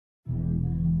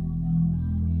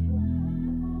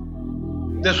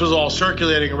this was all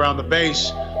circulating around the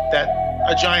base that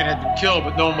a giant had been killed,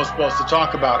 but no one was supposed to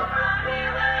talk about it.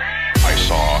 I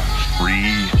saw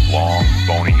 3 long,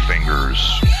 bony fingers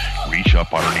reach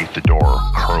up underneath the door,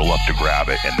 curl up to grab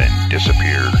it, and then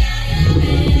disappeared.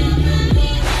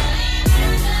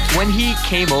 When he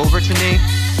came over to me,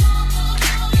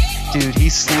 dude, he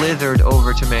slithered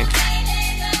over to me.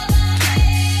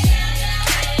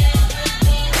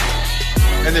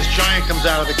 And this giant comes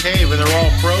out of the cave, and they're all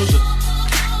frozen.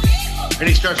 And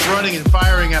he starts running and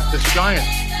firing at this giant.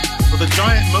 Well, the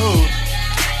giant moves.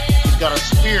 He's got a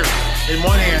spear in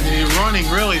one hand, and he's running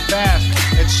really fast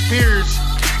and spears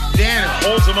Dan and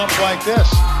holds him up like this.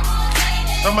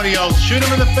 Somebody yells, shoot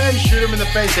him in the face, shoot him in the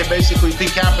face. They basically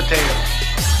decapitate him.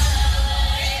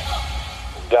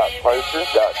 Got closer.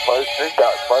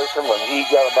 When he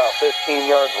got about 15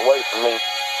 yards away from me,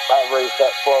 I raised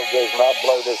that 12 gauge and I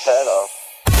blowed his head off.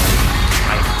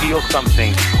 I feel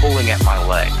something pulling at my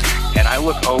leg, and I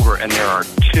look over and there are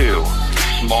 2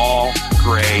 small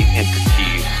gray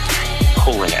entities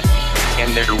pulling at me.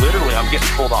 And they're literally, I'm getting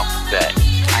pulled off the bed.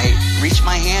 I reached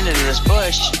my hand into this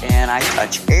bush and I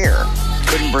touched air.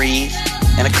 Couldn't breathe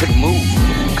and I couldn't move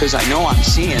because I know I'm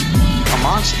seeing a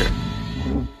monster.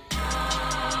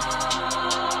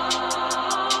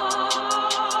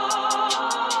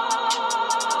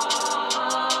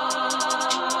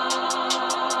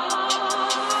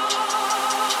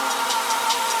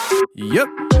 Yep.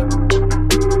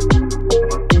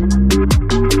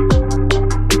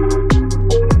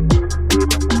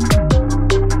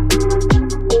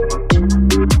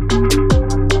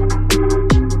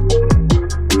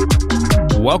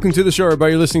 Welcome to the show,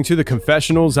 everybody. You're listening to The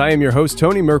Confessionals. I am your host,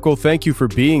 Tony Merkel. Thank you for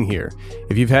being here.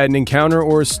 If you've had an encounter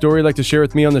or a story you'd like to share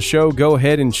with me on the show, go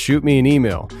ahead and shoot me an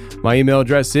email. My email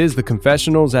address is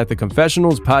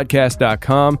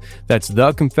theconfessionals@theconfessionalspodcast.com. That's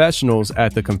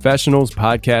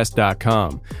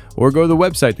theconfessionals@theconfessionalspodcast.com. Or go to the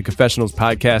website,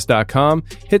 theconfessionalspodcast.com,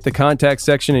 hit the contact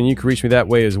section, and you can reach me that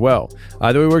way as well.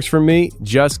 Either way works for me,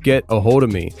 just get a hold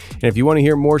of me. And if you want to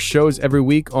hear more shows every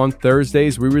week, on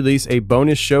Thursdays, we release a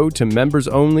bonus show to members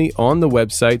only on the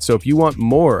website. So if you want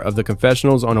more of The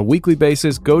Confessionals on a weekly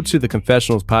basis, go to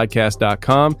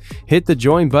theconfessionalspodcast.com, hit the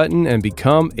join button, and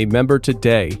become a member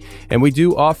today. And we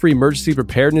do offer emergency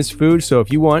preparedness food, so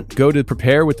if you want, go to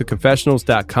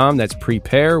preparewiththeconfessionals.com. That's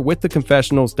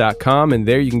preparewiththeconfessionals.com, and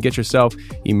there you can get yourself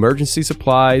emergency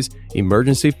supplies,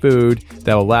 emergency food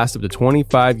that will last up to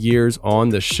 25 years on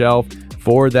the shelf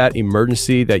for that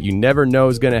emergency that you never know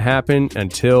is going to happen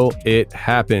until it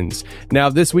happens. Now,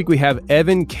 this week we have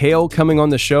Evan Kale coming on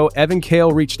the show. Evan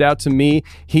Kale reached out to me.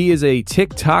 He is a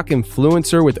TikTok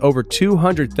influencer with over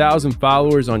 200,000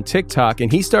 followers on TikTok,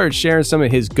 and he started sharing some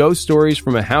of his ghost stories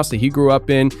from a house that he grew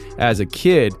up in as a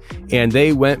kid, and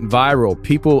they went viral.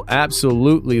 People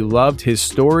absolutely loved his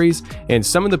stories, and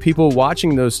some of the people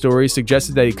watching those stories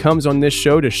suggested that he comes on this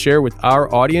show to share with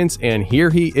our audience, and here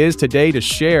he is today to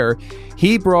share.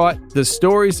 He brought the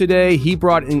stories today. He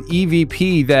brought an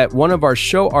EVP that one of our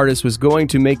show artists was going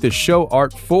to make the show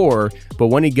art for, but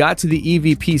when he got to the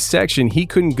EVP section, he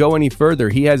couldn't go any further.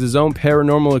 He has his own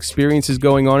paranormal experiences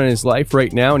going on in his life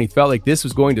right now, and he felt like this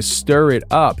was going to stir it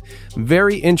up.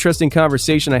 Very interesting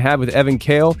conversation I had with Evan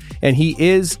Kale, and he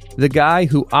is the guy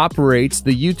who operates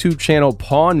the YouTube channel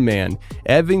Pawn Man,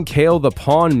 Evan Kale the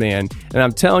Pawn Man. And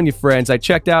I'm telling you, friends, I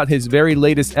checked out his very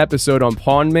latest episode on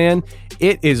Pawn Man.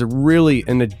 It is really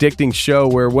an addicting show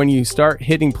where when you start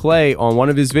hitting play on one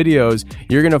of his videos,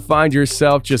 you're going to find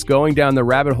yourself just going down the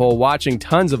rabbit hole watching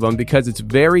tons of them because it's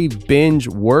very binge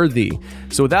worthy.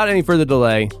 So without any further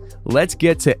delay, let's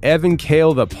get to Evan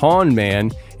Kale the Pawn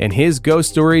Man and his ghost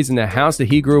stories in the house that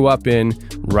he grew up in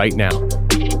right now.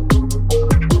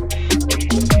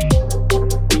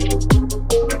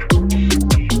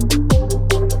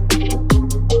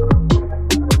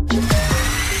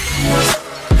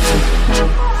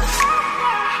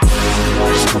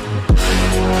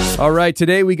 All right,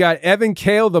 today we got Evan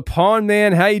Kale, the Pawn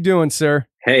Man. How you doing, sir?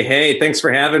 Hey, thanks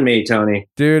for having me, Tony.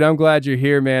 Dude, I'm glad you're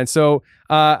here, man. So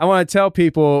I want to tell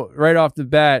people right off the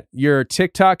bat, you're a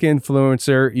TikTok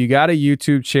influencer. You got a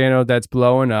YouTube channel that's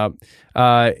blowing up.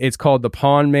 It's called The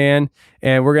Pawn Man,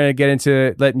 and we're going to get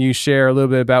into letting you share a little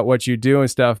bit about what you do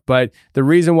and stuff. But the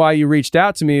reason why you reached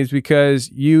out to me is because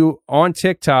you, on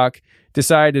TikTok,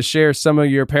 decided to share some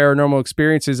of your paranormal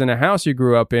experiences in a house you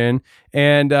grew up in,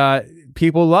 and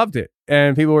people loved it.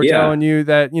 And people were telling you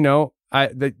that, you know,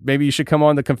 that maybe you should come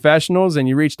on The Confessionals, and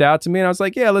you reached out to me, and I was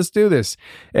like, yeah, let's do this.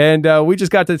 And we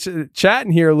just got to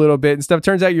chatting here a little bit and stuff.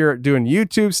 Turns out you're doing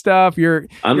YouTube stuff.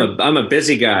 I'm a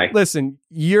busy guy. Listen,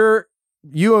 you're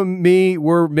you and me,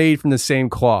 we're made from the same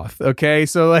cloth. Okay.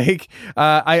 So like,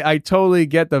 I totally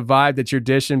get the vibe that you're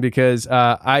dishing because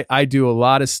I do a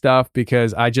lot of stuff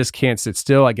because I just can't sit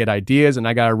still. I get ideas and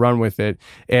I got to run with it.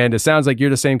 And it sounds like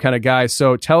you're the same kind of guy.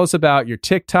 So tell us about your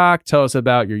TikTok. Tell us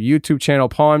about your YouTube channel,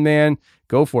 Pawn Man.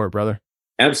 Go for it, brother.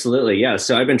 Absolutely. Yeah.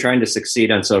 So I've been trying to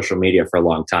succeed on social media for a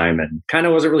long time and kind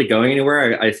of wasn't really going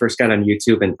anywhere. I first got on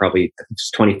YouTube in probably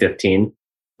 2015.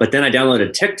 But then I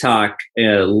downloaded TikTok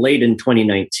late in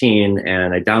 2019,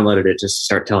 and I downloaded it just to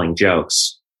start telling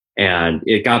jokes. And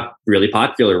it got really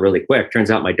popular really quick.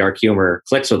 Turns out my dark humor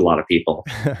clicks with a lot of people.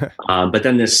 But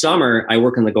then this summer, I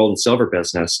work in the gold and silver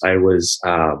business. I was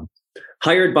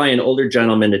hired by an older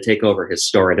gentleman to take over his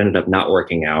store. It ended up not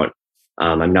working out.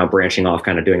 I'm now branching off,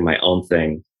 kind of doing my own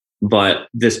thing. But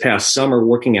this past summer,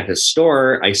 working at his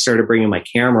store, I started bringing my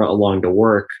camera along to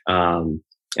work.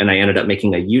 And I ended up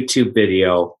making a YouTube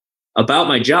video about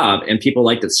my job, and people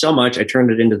liked it so much, I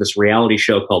turned it into this reality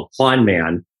show called Pawn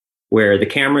Man, where the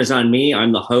camera's on me.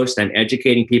 I'm the host. I'm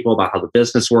educating people about how the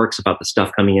business works, about the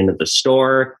stuff coming into the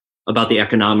store, about the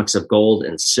economics of gold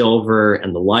and silver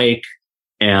and the like.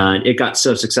 And it got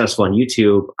so successful on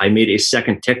YouTube, I made a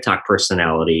second TikTok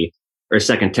personality or a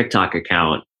second TikTok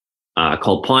account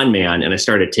called Pawn Man, and I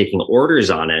started taking orders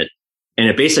on it. And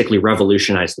it basically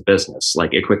revolutionized the business.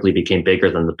 Like it quickly became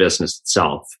bigger than the business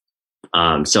itself.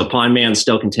 So Pawn Man's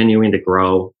still continuing to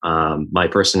grow. My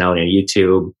personality on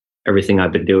YouTube, everything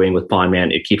I've been doing with Pawn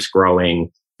Man, it keeps growing.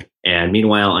 And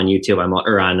meanwhile, on YouTube,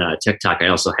 on TikTok, I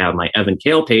also have my Evan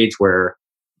Kale page where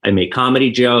I make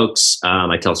comedy jokes.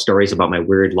 I tell stories about my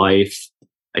weird life.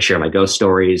 I share my ghost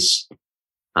stories.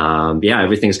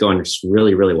 Everything's going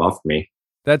really, really well for me.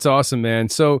 That's awesome, man.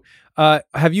 So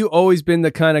have you always been the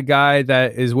kind of guy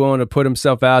that is willing to put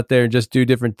himself out there and just do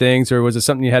different things, or was it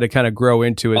something you had to kind of grow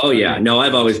into? Oh, yeah. No,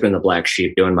 I've always been the black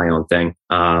sheep doing my own thing.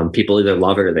 People either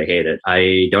love it or they hate it.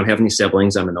 I don't have any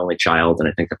siblings. I'm an only child, and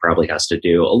I think that probably has to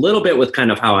do a little bit with kind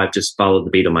of how I've just followed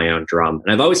the beat of my own drum.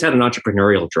 And I've always had an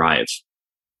entrepreneurial drive.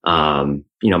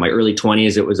 My early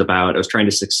 20s, it was about, I was trying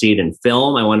to succeed in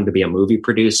film. I wanted to be a movie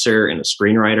producer and a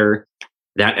screenwriter.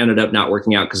 That ended up not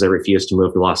working out because I refused to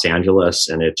move to Los Angeles,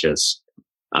 and it just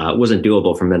wasn't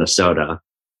doable from Minnesota.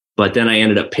 But then I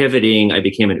ended up pivoting. I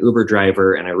became an Uber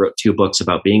driver, and I wrote 2 books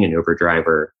about being an Uber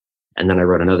driver. And then I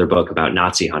wrote another book about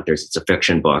Nazi hunters. It's a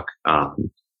fiction book. And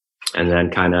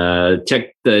then kind of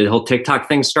the whole TikTok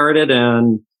thing started,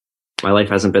 and my life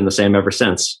hasn't been the same ever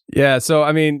since. Yeah. So,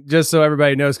 I mean, just so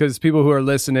everybody knows, because people who are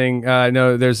listening, I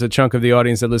know there's a chunk of the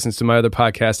audience that listens to my other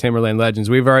podcast, Hammerland Legends.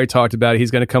 We've already talked about it. He's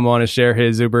going to come on and share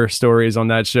his Uber stories on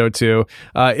that show too,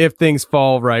 if things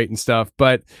fall right and stuff.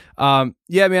 But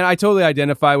yeah, man, I totally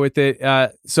identify with it.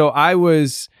 So I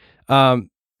was I'm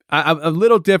a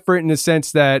little different in the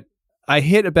sense that I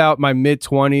hit about my mid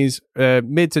to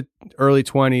early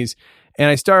 20s, and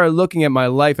I started looking at my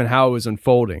life and how it was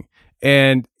unfolding.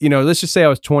 And, let's just say I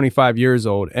was 25 years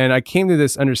old, and I came to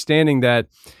this understanding that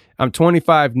I'm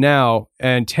 25 now,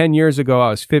 and 10 years ago, I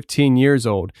was 15 years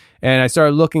old. And I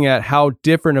started looking at how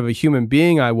different of a human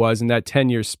being I was in that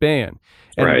 10-year span.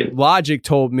 And right. Logic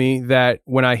told me that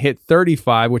when I hit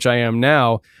 35, which I am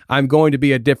now, I'm going to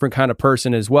be a different kind of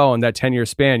person as well. In that 10-year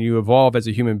span, you evolve as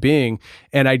a human being.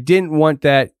 And I didn't want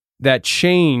that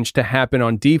change to happen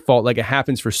on default like it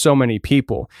happens for so many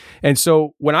people. And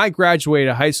so when I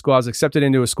graduated high school, I was accepted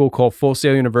into a school called Full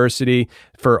Sail University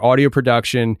for audio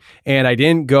production. And I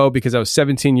didn't go because I was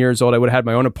 17 years old. I would have had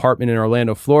my own apartment in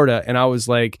Orlando, Florida. And I was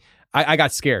like, I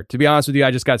got scared. To be honest with you,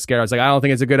 I just got scared. I was like, I don't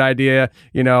think it's a good idea,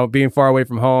 being far away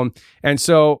from home. And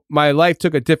so my life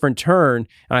took a different turn.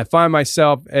 And I find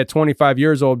myself at 25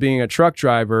 years old being a truck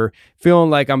driver, feeling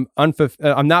like I'm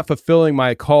not fulfilling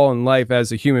my call in life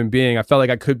as a human being. I felt like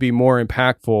I could be more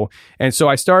impactful. And so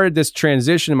I started this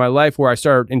transition in my life where I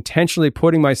started intentionally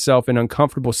putting myself in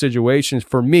uncomfortable situations.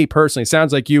 For me personally, it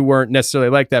sounds like you weren't necessarily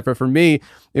like that, but for me,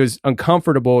 it was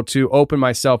uncomfortable to open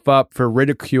myself up for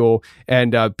ridicule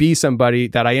and be somebody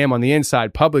that I am on the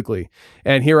inside publicly.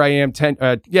 And here I am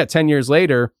 10 years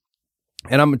later,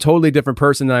 and I'm a totally different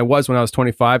person than I was when I was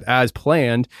 25 as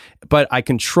planned, but I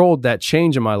controlled that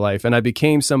change in my life, and I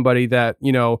became somebody that,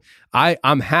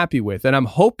 I'm happy with. And I'm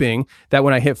hoping that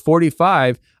when I hit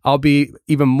 45, I'll be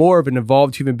even more of an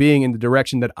evolved human being in the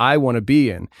direction that I want to be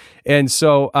in. And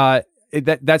so,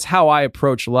 that's how I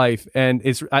approach life. And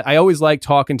I always like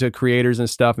talking to creators and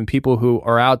stuff and people who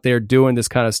are out there doing this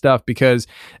kind of stuff, because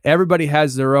everybody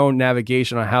has their own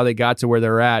navigation on how they got to where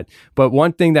they're at. But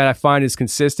one thing that I find is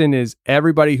consistent is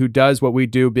everybody who does what we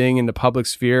do, being in the public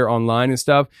sphere online and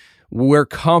stuff, we're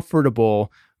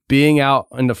comfortable being out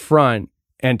in the front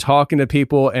and talking to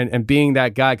people and being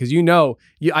that guy. Cause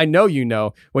I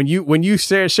know, when you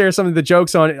share some of the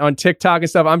jokes on TikTok and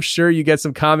stuff, I'm sure you get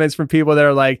some comments from people that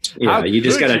are like, yeah, you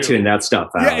just got to tune that stuff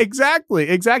out. Yeah,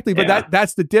 exactly. But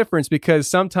that's the difference, because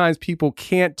sometimes people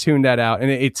can't tune that out,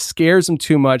 and it scares them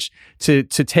too much to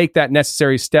take that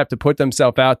necessary step to put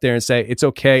themselves out there and say, it's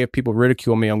okay if people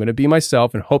ridicule me. I'm going to be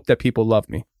myself and hope that people love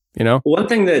me. One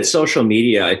thing that social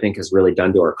media, I think, has really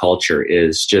done to our culture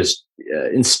is just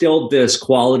instilled this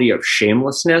quality of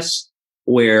shamelessness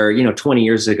where, 20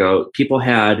 years ago, people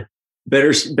had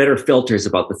better filters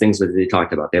about the things that they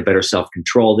talked about. They had better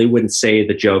self-control. They wouldn't say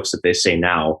the jokes that they say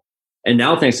now. And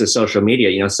now, thanks to social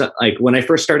media, like when I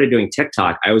first started doing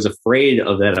TikTok, I was afraid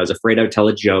of that. I was afraid I would tell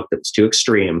a joke that was too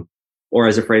extreme, or I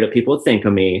was afraid that people would think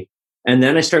of me. And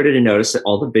then I started to notice that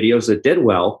all the videos that did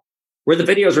well were the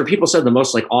videos where people said the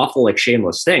most like awful, like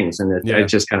shameless things. And I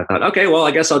just kind of thought, okay, well,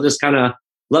 I guess I'll just kind of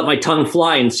let my tongue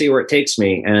fly and see where it takes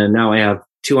me. And now I have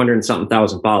 200 and something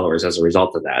thousand followers as a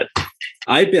result of that.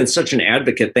 I've been such an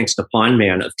advocate, thanks to Pond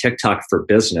Man, of TikTok for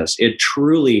business. It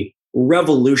truly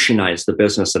revolutionized the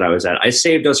business that I was at. I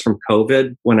saved us from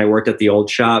COVID when I worked at the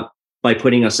old shop by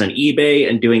putting us on eBay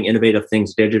and doing innovative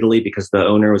things digitally, because the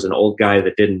owner was an old guy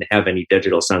that didn't have any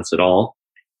digital sense at all.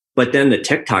 But then the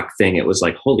TikTok thing, it was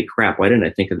like, holy crap, why didn't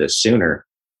I think of this sooner?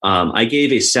 I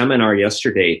gave a seminar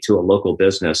yesterday to a local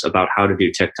business about how to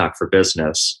do TikTok for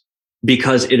business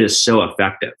because it is so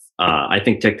effective. I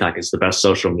think TikTok is the best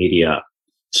social media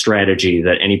strategy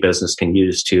that any business can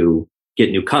use to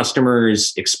get new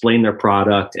customers, explain their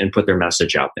product, and put their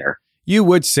message out there. You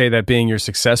would say that being you're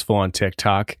successful on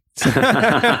TikTok.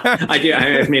 I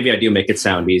do. Maybe I do make it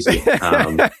sound easy.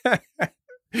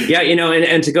 Yeah,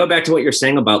 and to go back to what you're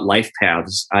saying about life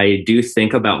paths, I do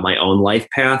think about my own life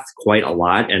path quite a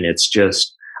lot. And it's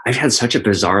just, I've had such a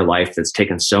bizarre life that's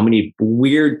taken so many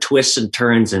weird twists and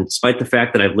turns. And despite the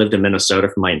fact that I've lived in Minnesota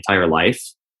for my entire life,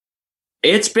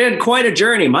 it's been quite a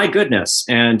journey, my goodness.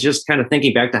 And just kind of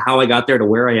thinking back to how I got there to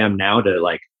where I am now, to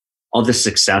like all the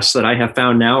success that I have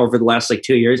found now over the last like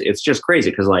 2 years, it's just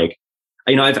crazy. Cause like,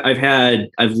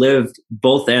 I've lived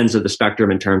both ends of the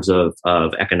spectrum in terms of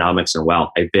economics and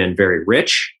wealth. I've been very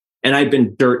rich and I've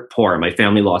been dirt poor. My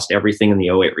family lost everything in the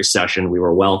 2008 recession. We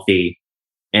were wealthy.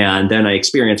 And then I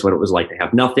experienced what it was like to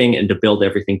have nothing and to build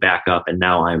everything back up. And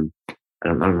now I'm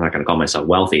not going to call myself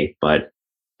wealthy, but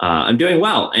I'm doing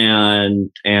well. And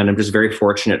I'm just very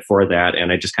fortunate for that.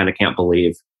 And I just kind of can't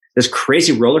believe this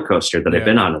crazy roller coaster that I've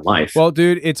been on in life. Well,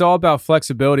 dude, it's all about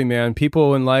flexibility, man.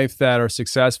 People in life that are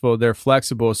successful, they're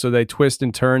flexible. So they twist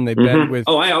and turn. They bend with...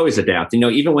 Oh, I always adapt.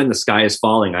 Even when the sky is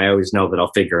falling, I always know that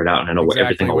I'll figure it out and I know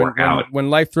everything will work out. When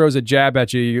life throws a jab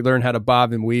at you, you learn how to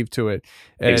bob and weave to it.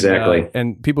 And, exactly.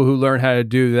 And people who learn how to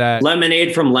do that...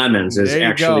 Lemonade from lemons is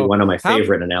actually one of my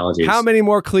favorite analogies. How many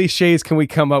more cliches can we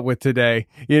come up with today?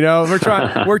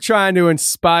 We're trying to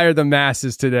inspire the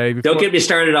masses today. Don't get me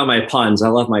started on my puns. I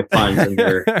love my puns and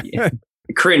they're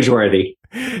cringeworthy.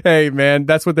 Hey, man,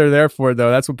 that's what they're there for,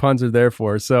 though. That's what puns are there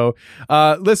for. So,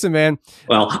 listen, man.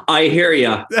 Well, I hear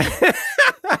you.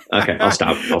 Okay, I'll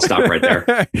stop right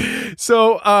there.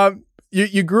 So,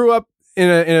 you grew up in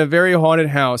a very haunted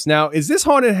house. Now, is this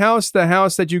haunted house the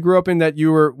house that you grew up in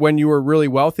when you were really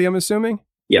wealthy, I'm assuming?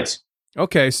 Yes.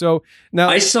 Okay, so now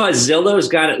I saw Zillow's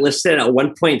got it listed at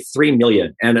 1.3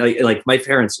 million, and like my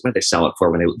parents, what did they sell it for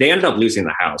when they ended up losing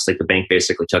the house? Like the bank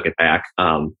basically took it back,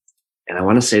 and I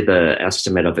want to say the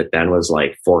estimate of it then was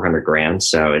like $400,000.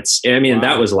 So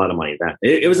that was a lot of money then.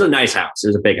 It was a nice house. It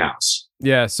was a big house.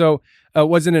 Yeah. So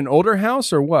was it an older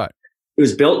house or what? It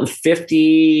was built in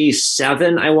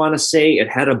 1957, I want to say. It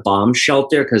had a bomb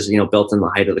shelter because built in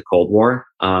the height of the Cold War.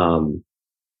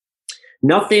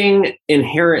 Nothing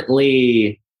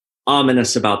inherently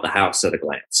ominous about the house at a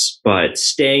glance, but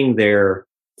staying there,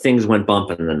 things went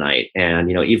bump in the night. And,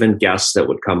 even guests that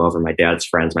would come over, my dad's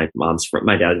friends, my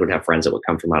dad would have friends that would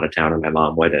come from out of town and my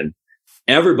mom would, and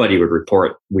everybody would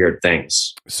report weird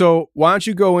things. So why don't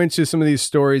you go into some of these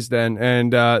stories then?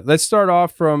 And let's start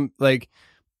off from like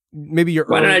maybe your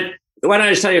Why don't I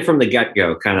just tell you from the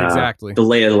get-go, kind of exactly the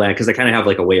lay of the land, because I kind of have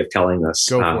like a way of telling this.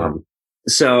 Go for it.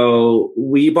 So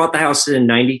we bought the house in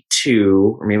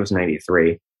 92, or maybe it was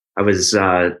 93. I was 2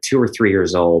 or 3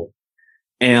 years old,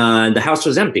 and the house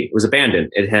was empty. It was abandoned.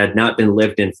 It had not been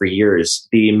lived in for years.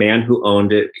 The man who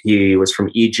owned it, he was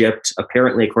from Egypt.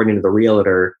 Apparently, according to the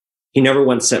realtor, he never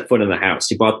once set foot in the house.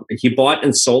 He bought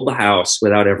and sold the house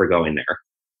without ever going there.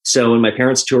 So when my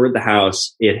parents toured the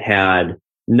house, it had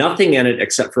nothing in it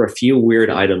except for a few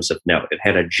weird items of note. It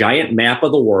had a giant map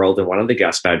of the world in one of the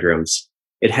guest bedrooms.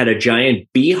 It had a giant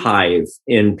beehive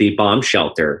in the bomb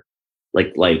shelter,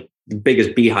 like the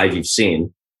biggest beehive you've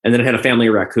seen. And then it had a family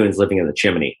of raccoons living in the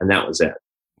chimney, and that was it.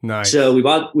 Nice. So we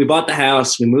bought the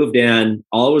house, we moved in,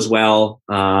 all was well.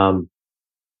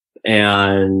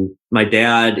 And my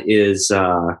dad is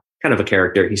kind of a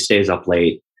character. He stays up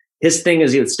late. His thing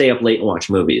is he would stay up late and watch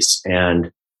movies.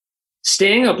 And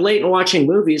staying up late and watching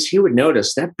movies, he would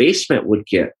notice that basement would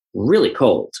get really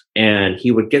cold. And he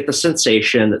would get the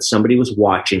sensation that somebody was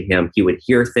watching him. He would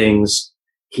hear things.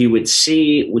 He would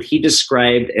see what he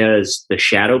described as the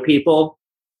shadow people,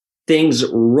 things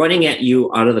running at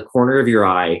you out of the corner of your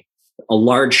eye, a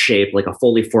large shape, like a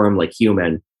fully formed, like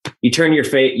human. You turn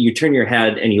your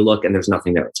head and you look and there's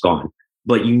nothing there. It's gone.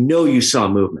 But you saw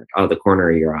movement out of the corner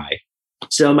of your eye.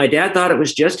 So my dad thought it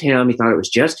was just him. He thought,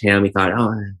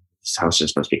 oh, this house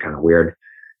just must be kind of weird.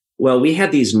 Well, we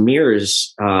had these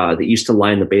mirrors that used to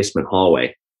line the basement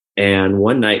hallway. And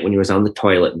one night when he was on the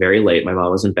toilet very late, my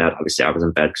mom was in bed. Obviously, I was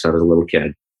in bed because I was a little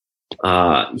kid.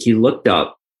 He looked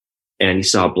up and he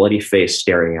saw a bloody face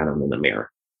staring at him in the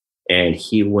mirror. And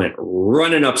he went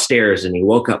running upstairs and he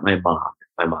woke up my mom.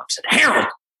 My mom said, "Harold,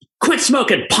 quit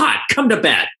smoking pot. Come to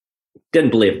bed."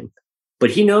 Didn't believe him. But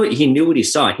he knew what he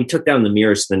saw. He took down the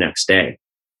mirrors the next day.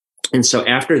 And so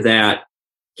after that,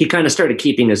 he kind of started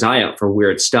keeping his eye out for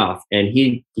weird stuff. And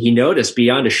he noticed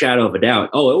beyond a shadow of a doubt,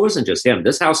 oh, it wasn't just him.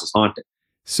 This house is haunted.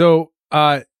 So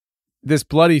this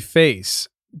bloody face,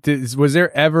 was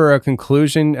there ever a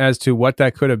conclusion as to what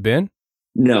that could have been?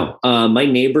 No. My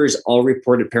neighbors all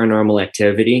reported paranormal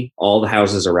activity, all the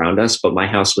houses around us, but my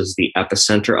house was the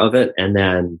epicenter of it. And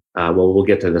then, we'll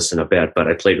get to this in a bit, but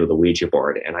I played with a Ouija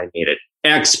board and I made it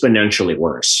exponentially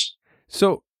worse.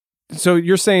 So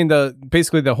you're saying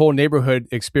basically the whole neighborhood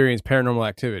experienced paranormal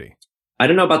activity? I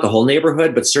don't know about the whole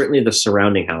neighborhood, but certainly the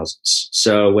surrounding houses.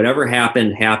 So whatever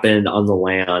happened on the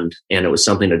land, and it was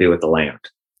something to do with the land.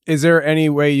 Is there any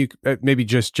way you maybe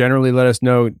just generally let us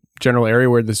know general area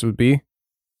where this would be?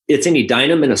 It's in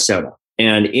Edina, Minnesota.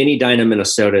 And in Edina,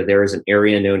 Minnesota, there is an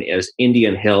area known as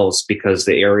Indian Hills because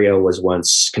the area was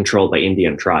once controlled by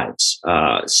Indian tribes.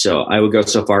 So I would go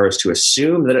so far as to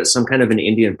assume that it's some kind of an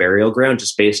Indian burial ground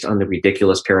just based on the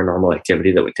ridiculous paranormal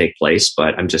activity that would take place,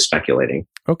 but I'm just speculating.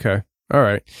 Okay. All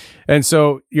right. And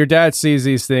so your dad sees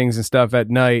these things and stuff at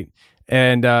night.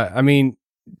 And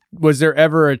was there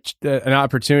ever an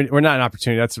opportunity, or not an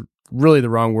opportunity, that's really the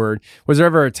wrong word. Was there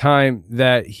ever a time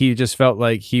that he just felt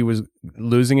like he was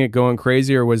losing it, going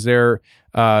crazy, or was there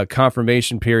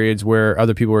confirmation periods where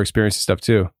other people were experiencing stuff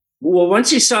too? Well, once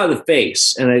he saw the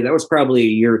face, and that was probably a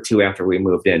year or two after we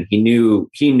moved in, he knew.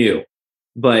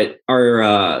 But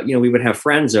our, we would have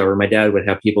friends over. My dad would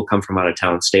have people come from out of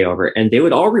town, stay over, and they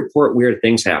would all report weird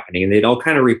things happening. And they'd all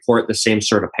kind of report the same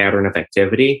sort of pattern of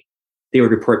activity. They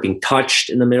would report being touched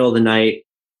in the middle of the night.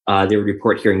 They would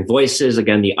report hearing voices.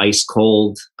 Again, the ice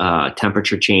cold,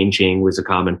 temperature changing was a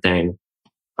common thing.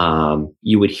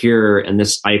 You would hear, and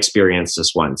I experienced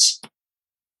this once,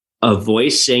 a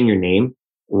voice saying your name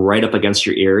right up against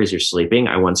your ear as you're sleeping.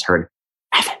 I once heard,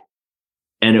 "Evan."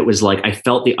 And it was like I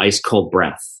felt the ice cold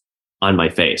breath on my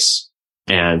face.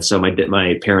 And so my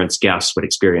parents' guests would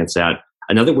experience that.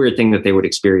 Another weird thing that they would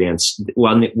experience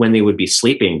when they would be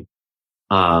sleeping,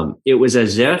 it was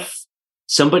as if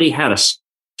somebody had a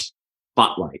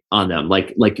spotlight on them,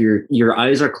 like your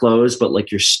eyes are closed, but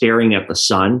like you're staring at the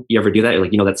sun. You ever do that?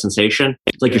 Like, that sensation?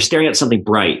 It's like you're staring at something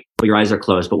bright, but your eyes are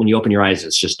closed. But when you open your eyes,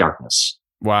 it's just darkness.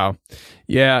 Wow.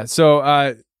 Yeah.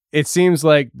 So it seems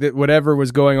like that whatever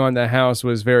was going on in the house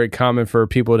was very common for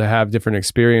people to have different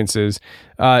experiences.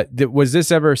 Was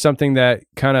this ever something that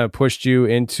kind of pushed you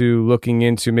into looking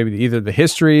into maybe either the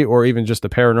history or even just the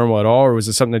paranormal at all? Or was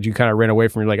it something that you kind of ran away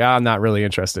from? You're like, I'm not really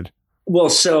interested. Well,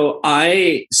 so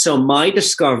my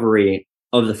discovery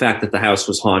of the fact that the house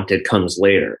was haunted comes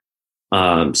later.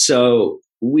 So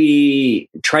we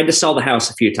tried to sell the house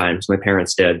a few times. My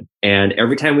parents did. And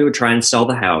every time we would try and sell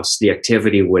the house, the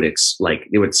activity would it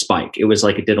would spike. It was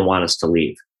like it didn't want us to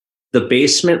leave. The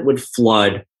basement would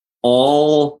flood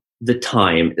all the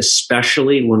time,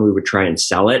 especially when we would try and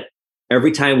sell it.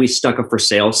 Every time we stuck a for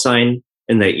sale sign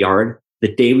in that yard,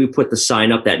 the day we put the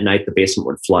sign up that night, the basement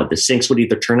would flood. The sinks would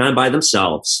either turn on by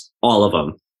themselves, all of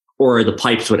them, or the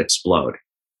pipes would explode.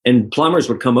 And plumbers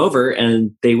would come over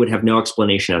and they would have no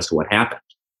explanation as to what happened.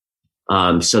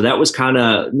 So that was kind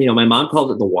of, my mom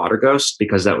called it the water ghost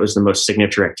because that was the most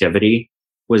signature activity,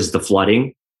 was the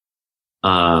flooding.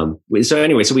 So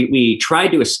we tried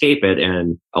to escape it.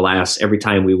 And alas, every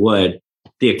time we would,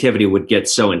 the activity would get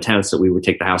so intense that we would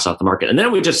take the house off the market. And then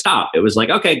it would just stop. It was like,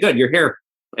 okay, good, you're here.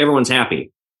 Everyone's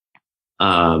happy.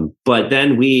 But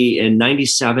then in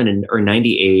 97 or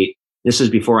 98, this was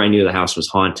before I knew the house was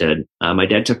haunted. My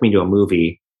dad took me to a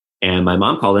movie And my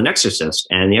mom called an exorcist,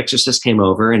 and the exorcist came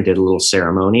over and did a little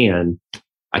ceremony. And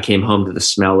I came home to the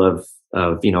smell of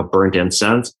burnt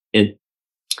incense.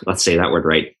 Let's say that word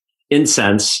right.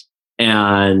 Incense.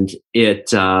 And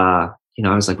it, I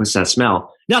was like, what's that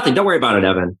smell? Nothing. Don't worry about it,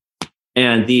 Evan.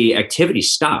 And the activity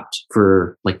stopped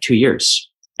for like 2 years.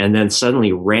 And then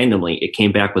suddenly, randomly, it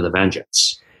came back with a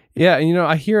vengeance. Yeah, and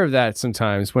I hear of that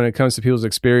sometimes when it comes to people's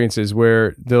experiences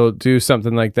where they'll do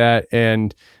something like that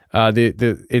and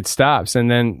it stops,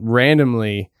 and then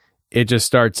randomly it just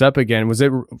starts up again. Was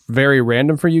it very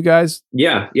random for you guys?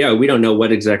 Yeah. We don't know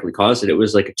what exactly caused it. It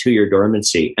was like a 2-year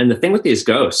dormancy. And the thing with these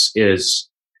ghosts is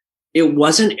it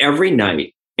wasn't every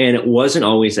night, and it wasn't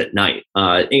always at night.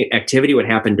 Activity would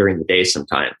happen during the day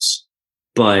sometimes,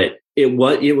 but it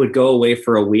would go away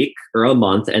for a week or a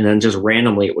month, and then just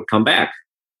randomly it would come back.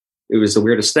 It was the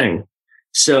weirdest thing.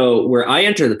 So where I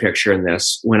enter the picture in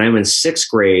this, when I'm in 6th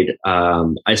grade,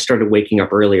 I started waking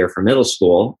up earlier for middle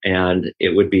school, and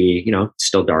it would be,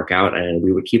 still dark out, and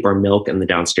we would keep our milk in the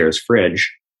downstairs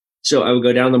fridge. So I would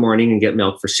go down in the morning and get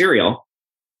milk for cereal.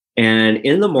 And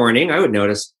in the morning, I would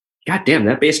notice, God damn,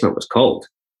 that basement was cold.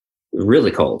 It was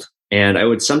really cold. And I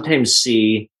would sometimes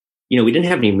see, we didn't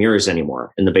have any mirrors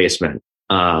anymore in the basement,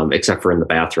 except for in the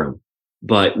bathroom.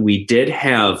 But we did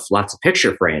have lots of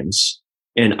picture frames.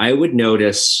 And I would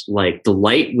notice like the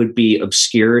light would be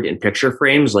obscured in picture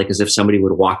frames, like as if somebody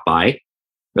would walk by,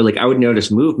 or like I would notice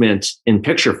movement in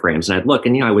picture frames, and I'd look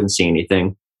and, I wouldn't see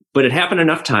anything. But it happened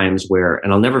enough times where,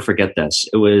 and I'll never forget this.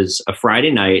 It was a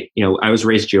Friday night. I was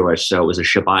raised Jewish, so it was a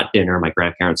Shabbat dinner. My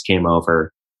grandparents came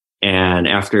over, and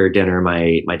after dinner,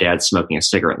 my dad's smoking a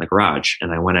cigarette in the garage,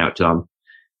 and I went out to him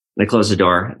and I closed the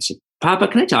door. I said, "Papa,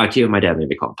 can I talk to you?" My dad made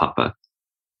me call him Papa.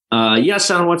 Yes,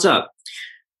 son, what's up?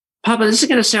 Papa, this is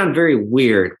going to sound very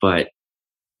weird, but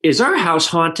is our house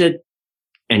haunted?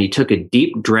 And he took a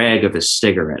deep drag of his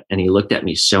cigarette, and he looked at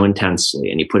me so intensely,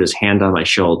 and he put his hand on my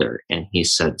shoulder, and he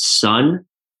said, "Son,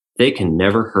 they can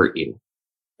never hurt you."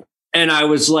 And I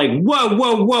was like, whoa,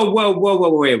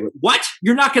 wait, what?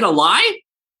 You're not going to lie?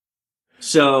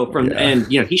 So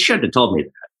he shouldn't have told me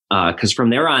that, because from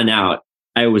there on out,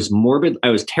 I was morbid. I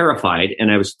was terrified,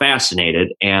 and I was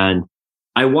fascinated, and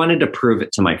I wanted to prove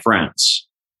it to my friends.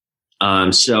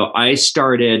 So I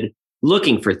started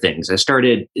looking for things. I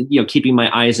started, keeping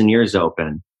my eyes and ears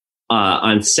open.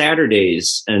 On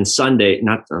Saturdays and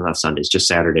not Sundays, just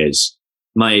Saturdays.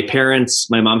 My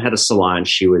mom had a salon.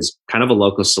 She was kind of a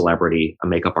local celebrity, a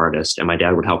makeup artist, and my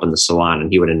dad would help in the salon,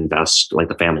 and he would invest like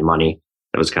the family money.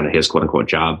 That was kind of his quote unquote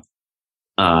job.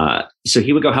 So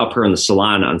he would go help her in the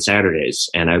salon on Saturdays,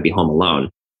 and I would be home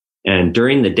alone. And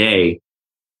during the day,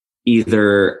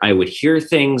 either I would hear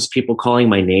things, people calling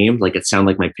my name, like it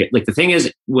sounded like the thing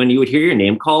is, when you would hear your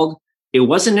name called, it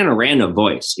wasn't in a random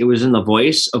voice. It was in the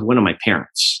voice of one of my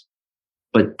parents,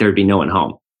 but there'd be no one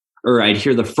home. Or I'd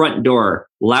hear the front door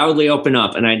loudly open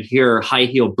up, and I'd hear high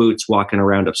heel boots walking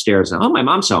around upstairs. And, oh, my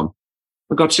mom's home.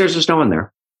 I'd go upstairs. There's no one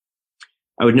there.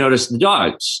 I would notice the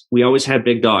dogs. We always had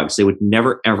big dogs. They would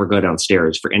never, ever go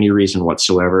downstairs for any reason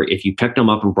whatsoever. If you picked them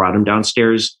up and brought them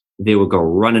downstairs, they would go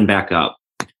running back up.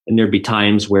 And there'd be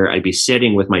times where I'd be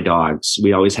sitting with my dogs.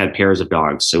 We always had pairs of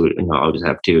dogs. So, I would just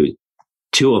have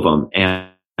two of them.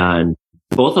 And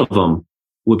both of them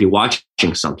would be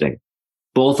watching something.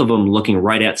 Both of them looking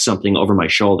right at something over my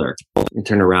shoulder. And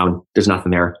turn around. There's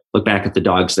nothing there. Look back at the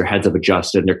dogs. Their heads have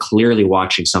adjusted. And they're clearly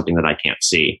watching something that I can't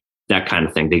see. That kind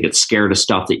of thing. They get scared of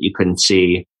stuff that you couldn't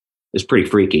see. It's pretty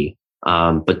freaky.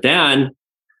 But then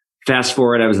fast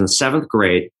forward, I was in 7th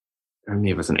grade. Or maybe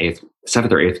it was in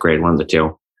 7th or 8th grade, one of the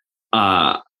two.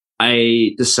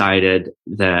 I decided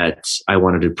that I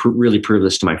wanted to really prove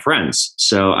this to my friends.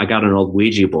 So I got an old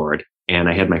Ouija board, and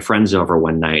I had my friends over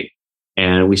one night,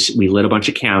 and we lit a bunch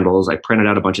of candles. I printed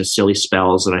out a bunch of silly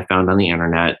spells that I found on the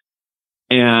internet,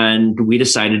 and we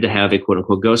decided to have a quote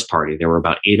unquote ghost party. There were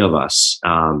about 8 of us.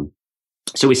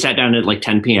 So we sat down at like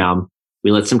 10 p.m.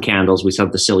 We lit some candles. We set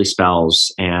up the silly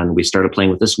spells, and we started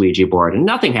playing with this Ouija board, and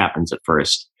nothing happens at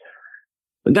first.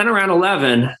 But then around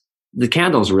 11, the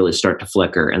candles really start to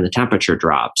flicker, and the temperature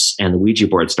drops, and the Ouija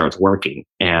board starts working.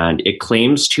 And it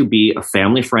claims to be a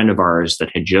family friend of ours that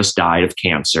had just died of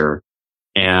cancer.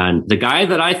 And the guy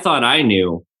that I thought I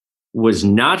knew was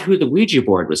not who the Ouija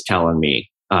board was telling me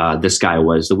this guy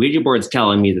was. The Ouija board's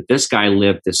telling me that this guy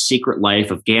lived this secret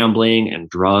life of gambling and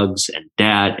drugs and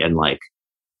debt, and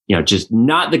just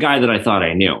not the guy that I thought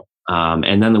I knew.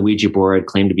 And then the Ouija board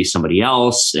claimed to be somebody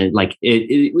else. And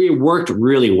it worked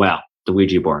really well, the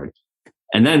Ouija board.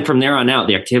 And then from there on out,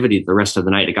 the activity the rest of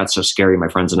the night, it got so scary. My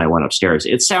friends and I went upstairs.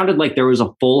 It sounded like there was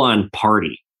a full on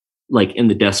party, like in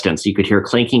the distance. You could hear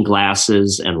clinking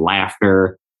glasses and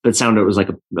laughter. but it sounded it was like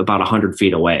about 100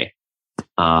 feet away.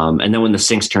 And then when the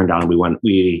sinks turned on,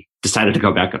 we decided to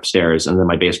go back upstairs, and then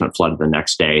my basement flooded the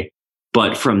next day.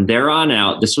 But from there on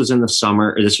out, this was in the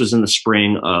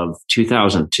spring of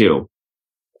 2002.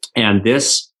 And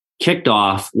this kicked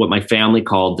off what my family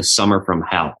called the summer from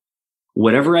hell.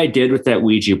 Whatever I did with that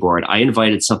Ouija board, I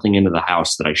invited something into the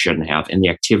house that I shouldn't have, and the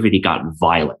activity got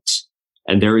violent.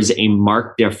 And there is a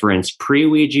marked difference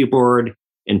pre-Ouija board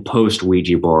and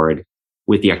post-Ouija board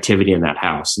with the activity in that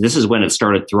house. This is when it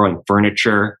started throwing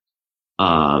furniture.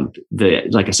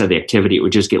 Like I said, the activity, it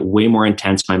would just get way more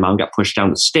intense. My mom got pushed down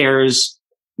the stairs.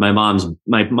 My mom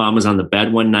was on the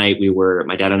bed one night.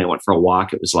 My dad and I went for a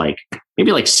walk. It was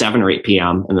maybe 7 or 8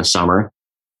 p.m. in the summer.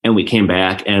 And we came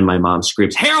back and my mom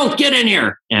screams, "Harold, get in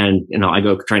here." And, I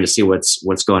go trying to see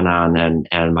what's going on.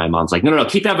 And my mom's like, no,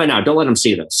 keep that bed now. Don't let him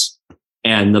see this.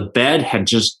 And the bed had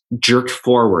just jerked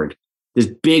forward. This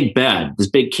big bed, this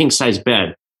big king size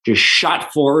bed just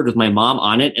shot forward with my mom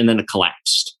on it. And then it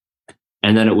collapsed.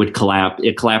 And then it would collapse.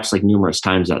 It collapsed numerous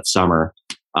times that summer.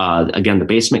 Again, the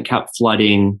basement kept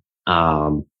flooding.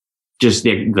 Just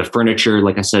the furniture,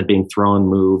 like I said, being thrown,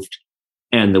 moved.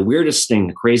 And the weirdest thing,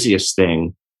 the craziest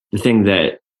thing, the thing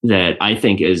that I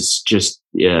think is just,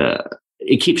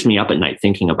 it keeps me up at night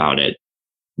thinking about it,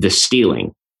 the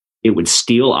stealing. It would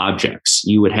steal objects.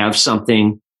 You would have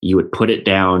something, you would put it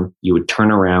down, you would turn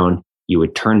around, you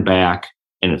would turn back,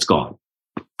 and it's gone.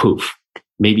 Poof.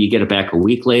 Maybe you get it back a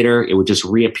week later. It would just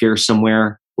reappear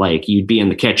somewhere. You'd be in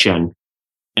the kitchen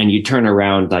and you turn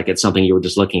around it's something you were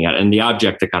just looking at, and the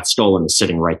object that got stolen is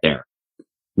sitting right there.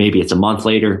 Maybe it's a month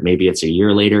later. Maybe it's a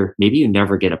year later. Maybe you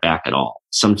never get it back at all.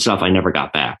 Some stuff I never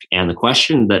got back. And the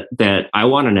question that I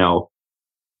want to know,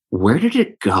 where did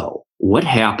it go? What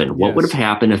happened? What would have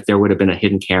happened if there would have been a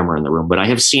hidden camera in the room? Would I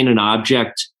have seen an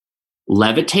object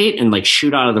levitate and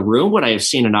shoot out of the room? Would I have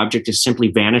seen an object just simply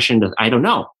vanish into, I don't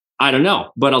know.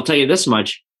 But I'll tell you this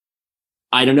much.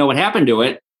 I don't know what happened to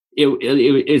it.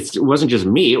 It wasn't just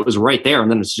me. It was right there. And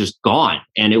then it's just gone.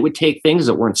 And it would take things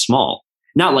that weren't small.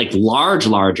 Not large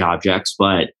objects,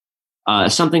 but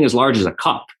something as large as a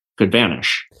cup could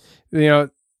vanish.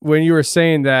 When you were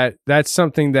saying that, that's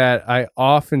something that I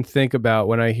often think about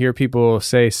when I hear people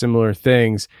say similar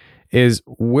things, is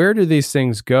where do these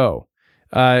things go?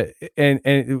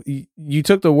 And you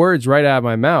took the words right out of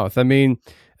my mouth. I mean,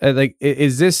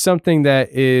 is this something that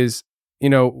is,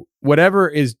 whatever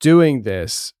is doing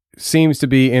this seems to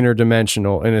be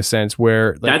interdimensional in a sense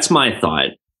where that's my thought.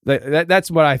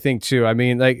 That's what I think too. I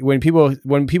mean, when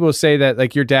people say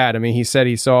that, your dad, I mean, he said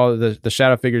he saw the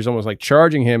shadow figures almost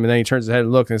charging him, and then he turns his head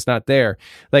and looks, and it's not there.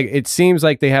 It seems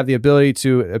like they have the ability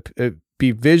to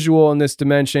be visual in this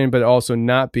dimension, but also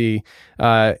not be.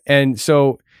 And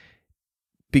so,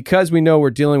 because we know we're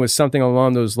dealing with something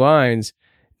along those lines,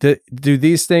 do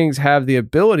these things have the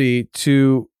ability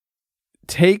to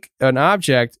take an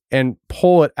object and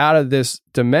pull it out of this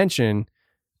dimension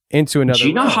into another? Do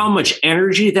you know how much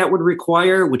energy that would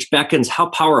require? Which beckons, how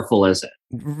powerful is it?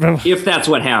 If that's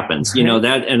what happens,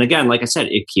 that. And again, like I said,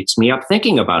 it keeps me up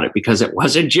thinking about it, because it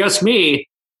wasn't just me.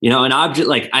 An object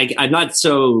I'm not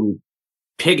so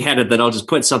pig-headed that I'll just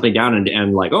put something down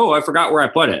and oh, I forgot where I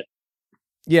put it.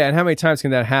 Yeah, and how many times can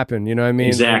that happen? You know what I mean?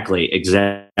 Exactly.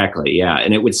 Yeah,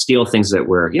 and it would steal things that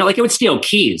were, it would steal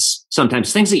keys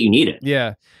sometimes, things that you needed.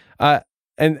 Yeah,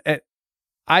 and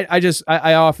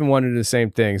I often wonder the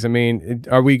same things. I mean,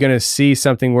 are we going to see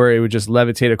something where it would just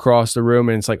levitate across the room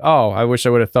and it's oh, I wish I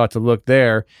would have thought to look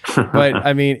there. But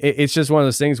I mean, it's just one of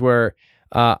those things where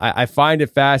I find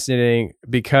it fascinating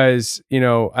because,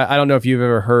 I don't know if you've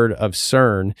ever heard of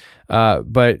CERN,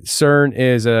 but CERN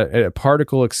is a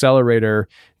particle accelerator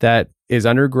that is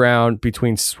underground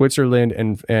between Switzerland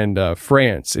and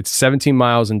France. It's 17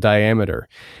 miles in diameter.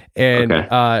 And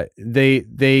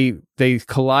they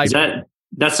collide. Is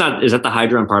that the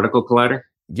Hadron Particle Collider?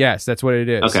 Yes, that's what it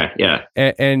is. Okay, yeah.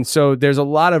 And so there's a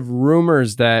lot of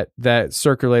rumors that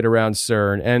circulate around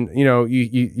CERN, and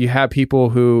you have people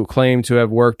who claim to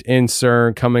have worked in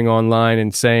CERN coming online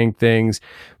and saying things,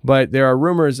 but there are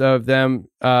rumors of them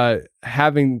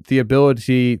having the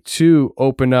ability to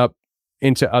open up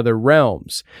into other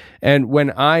realms. And when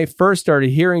I first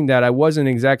started hearing that, I wasn't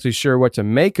exactly sure what to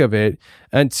make of it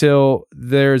until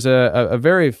there's a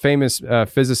very famous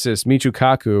physicist, Michio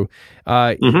Kaku.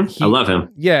 I love him.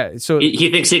 Yeah. So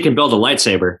he thinks he can build a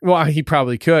lightsaber. Well, he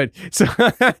probably could. So,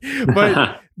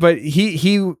 but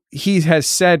he has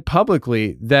said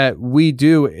publicly that we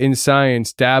do in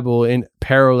science dabble in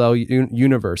parallel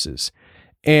universes.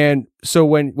 And so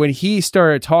when he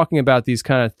started talking about these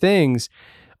kind of things,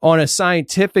 on a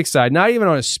scientific side, not even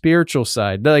on a spiritual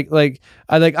side.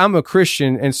 I'm a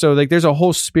Christian, and so like there's a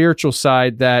whole spiritual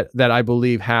side that I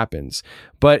believe happens.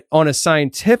 But on a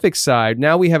scientific side,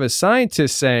 now we have a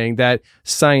scientist saying that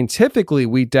scientifically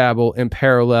we dabble in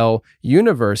parallel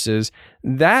universes.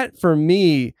 That for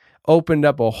me opened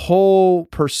up a whole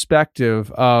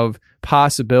perspective of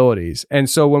possibilities. And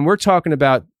so when we're talking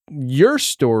about your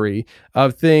story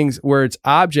of things where it's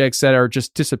objects that are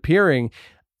just disappearing,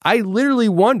 I literally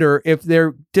wonder if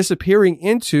they're disappearing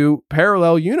into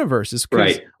parallel universes.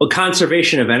 Right. Well,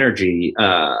 conservation of energy,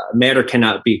 matter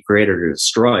cannot be created or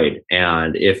destroyed.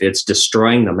 And if it's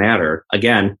destroying the matter,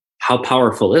 again, how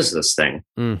powerful is this thing?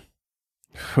 Who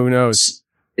knows?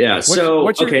 Yeah.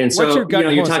 What's your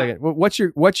gut?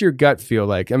 What's your gut feel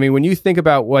like? I mean, when you think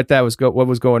about what was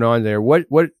going on there,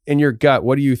 what in your gut,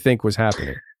 what do you think was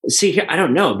happening? See, I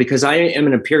don't know, because I am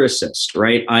an empiricist,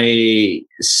 right?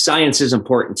 Science is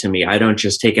important to me. I don't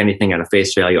just take anything at a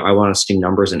face value. I want to see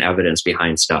numbers and evidence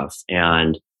behind stuff.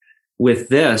 And with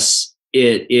this,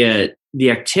 the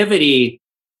activity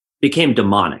became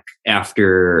demonic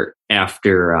after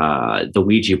the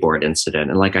Ouija board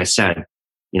incident. And like I said,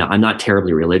 I'm not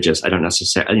terribly religious. I don't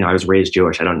necessarily, I was raised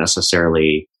Jewish. I don't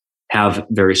necessarily have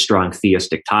very strong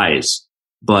theistic ties.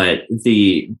 But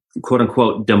the quote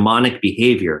unquote demonic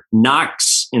behavior,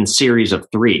 knocks in series of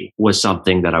 3 was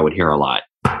something that I would hear a lot.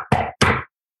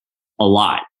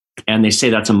 And they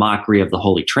say that's a mockery of the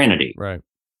Holy Trinity. Right.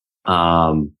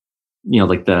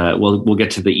 Like we'll get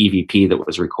to the EVP that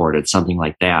was recorded, something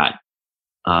like that.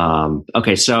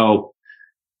 Okay. So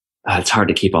it's hard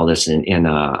to keep all this in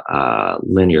a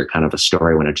linear kind of a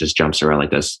story when it just jumps around like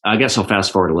this. I guess I'll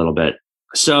fast forward a little bit.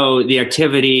 So the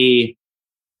activity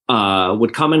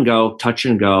would come and go, touch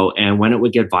and go. And when it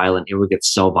would get violent, it would get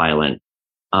so violent.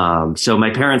 So my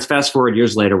parents, fast forward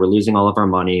years later, we're losing all of our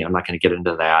money. I'm not going to get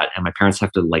into that. And my parents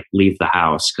have to leave the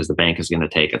house because the bank is going to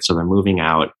take it. So they're moving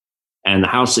out, and the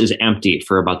house is empty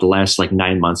for about the last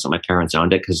 9 months that my parents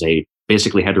owned it, because they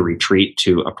basically had to retreat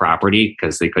to a property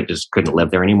because they couldn't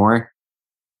live there anymore.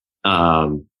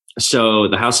 So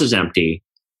the house is empty.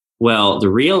 Well, the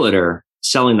realtor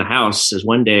selling the house says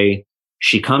one day,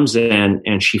 she comes in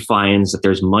and she finds that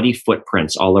there's muddy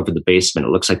footprints all over the basement. It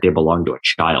looks like they belong to a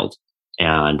child.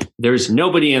 And there's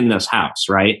nobody in this house,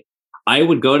 right? I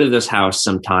would go to this house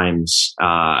sometimes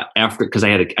because I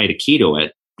had a key to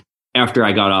it after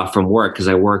I got off from work, because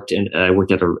I worked at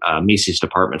a Macy's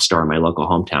department store in my local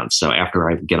hometown. So after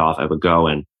I would get off, I would go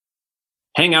and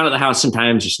hang out at the house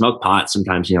sometimes, or smoke pot,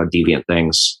 sometimes, deviant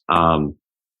things.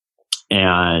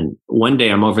 And one day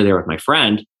I'm over there with my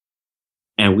friend,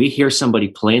 and we hear somebody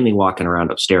plainly walking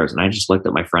around upstairs. And I just looked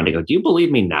at my friend and go, "Do you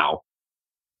believe me now?"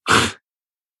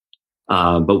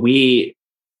 But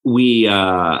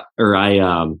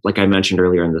like I mentioned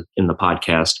earlier in the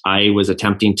podcast, I was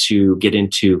attempting to get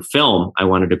into film. I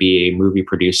wanted to be a movie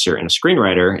producer and a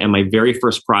screenwriter. And my very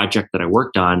first project that I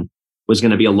worked on was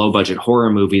going to be a low budget horror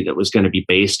movie that was going to be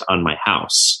based on my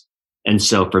house. And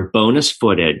so for bonus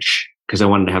footage, because I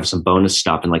wanted to have some bonus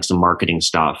stuff and some marketing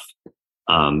stuff,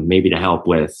 maybe to help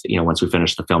with, once we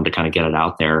finished the film, to kind of get it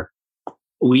out there,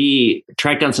 we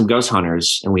tracked down some ghost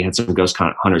hunters, and we had some ghost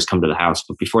hunters come to the house.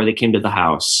 But before they came to the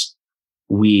house,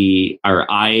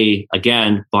 I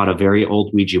again bought a very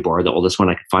old Ouija board, the oldest one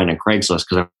I could find on Craigslist,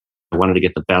 because I wanted to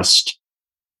get the best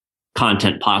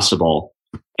content possible.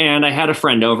 And I had a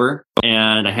friend over,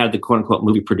 and I had the quote unquote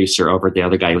movie producer over, the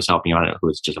other guy who was helping on it, who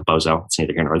was just a bozo. It's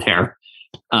neither here nor there.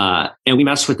 And we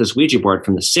messed with this Ouija board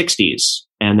from the 60s.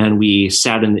 And then we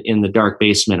sat in the dark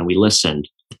basement and we listened.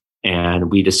 And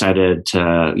we decided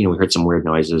to, we heard some weird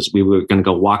noises. We were going to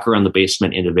go walk around the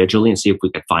basement individually and see if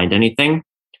we could find anything.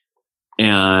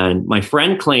 And my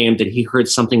friend claimed that he heard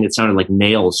something that sounded like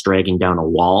nails dragging down a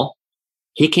wall.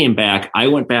 He came back. I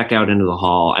went back out into the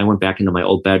hall. I went back into my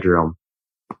old bedroom,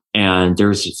 and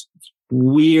there's this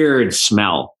weird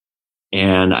smell.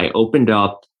 And I opened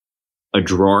up a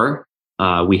drawer.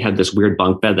 We had this weird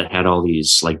bunk bed that had all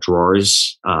these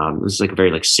drawers. It was a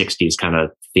very 60s kind of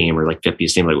theme, or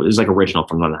 50s theme. It was original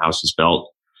from when the house was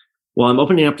built. Well, I'm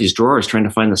opening up these drawers trying to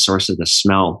find the source of the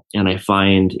smell. And I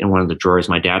find in one of the drawers,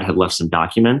 my dad had left some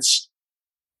documents,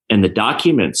 and the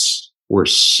documents were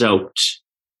soaked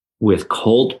with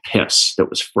cold piss that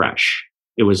was fresh.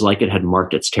 It was like it had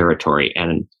marked its territory.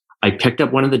 And I picked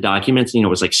up one of the documents, and it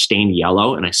was stained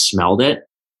yellow, and I smelled it.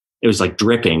 It was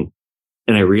dripping.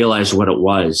 And I realized what it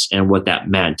was and what that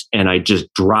meant. And I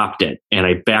just dropped it, and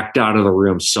I backed out of the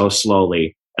room so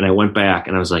slowly. And I went back,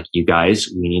 and I was like, "You guys,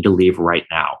 we need to leave right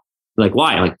now."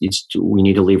 Why? We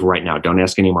need to leave right now. Don't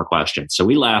ask any more questions. So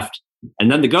we left.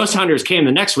 And then the ghost hunters came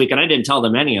the next week, and I didn't tell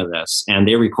them any of this. And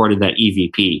they recorded that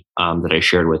EVP that I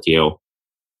shared with you.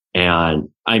 And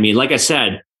I mean, like I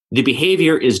said, the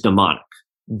behavior is demonic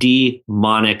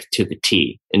to the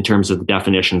T in terms of the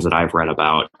definitions that I've read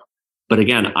about. But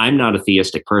again, I'm not a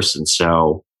theistic person.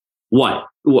 So what?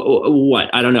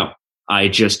 I don't know. I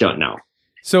just don't know.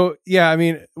 So, yeah, I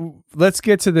mean, let's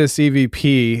get to this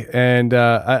EVP. And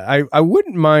I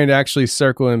wouldn't mind actually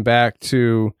circling back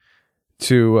to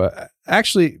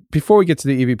actually, before we get to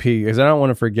the EVP, because I don't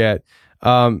want to forget.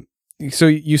 So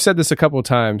you said this a couple of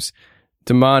times,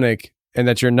 demonic, and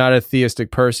that you're not a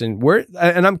theistic person.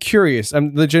 And I'm curious.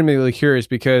 I'm legitimately curious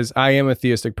because I am a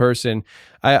theistic person.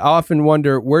 I often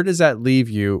wonder, where does that leave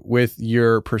you with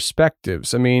your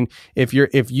perspectives? I mean, if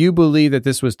you believe that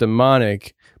this was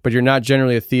demonic, but you're not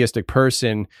generally a theistic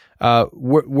person,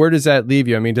 where does that leave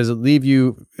you? I mean, does it leave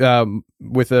you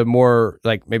with a more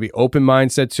like maybe open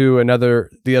mindset to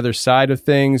the other side of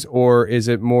things, or is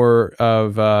it more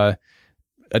of a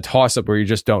toss up where you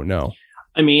just don't know?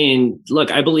 I mean, look,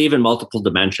 I believe in multiple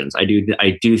dimensions. I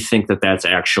do think that that's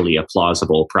actually a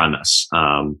plausible premise.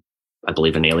 I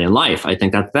believe in alien life. I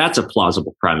think that that's a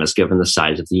plausible premise given the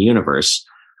size of the universe.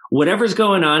 Whatever's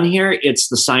going on here, it's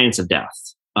the science of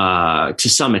death, to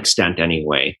some extent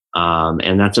anyway.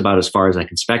 And that's about as far as I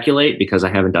can speculate because I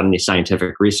haven't done any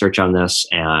scientific research on this.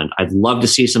 And I'd love to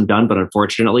see some done, but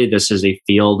unfortunately, this is a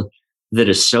field that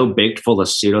is so big, full of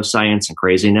pseudoscience and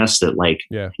craziness that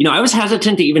I was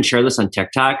hesitant to even share this on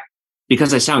TikTok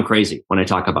because I sound crazy when I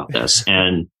talk about this.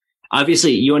 And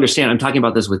obviously you understand I'm talking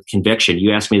about this with conviction.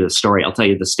 You asked me the story. I'll tell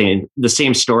you the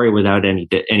same story without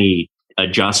any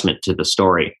adjustment to the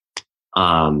story.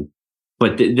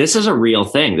 But this is a real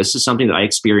thing. This is something that I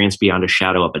experienced beyond a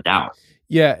shadow of a doubt.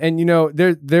 Yeah. And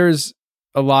there's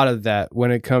a lot of that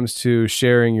when it comes to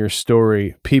sharing your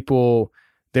story. People,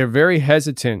 they're very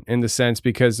hesitant in the sense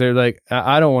because they're like,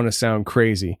 I don't want to sound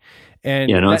crazy.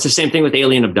 And it's the same thing with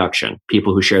alien abduction.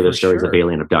 People who share their stories of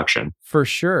alien abduction. For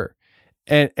sure.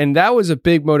 And that was a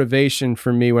big motivation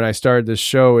for me when I started this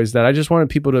show, is that I just wanted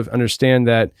people to understand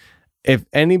that if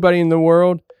anybody in the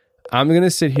world, I'm going to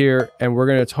sit here and we're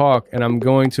going to talk and I'm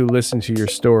going to listen to your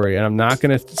story. And I'm not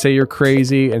going to say you're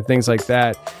crazy and things like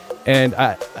that. And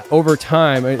over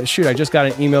time, I just got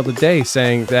an email today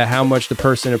saying that how much the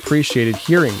person appreciated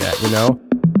hearing that,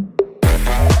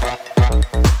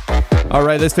 All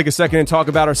right, let's take a second and talk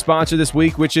about our sponsor this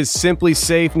week, which is Simply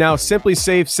Safe. Now, Simply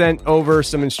Safe sent over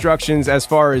some instructions as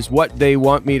far as what they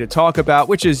want me to talk about,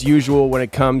 which is usual when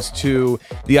it comes to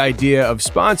the idea of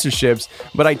sponsorships.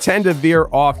 But I tend to veer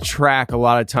off track a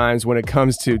lot of times when it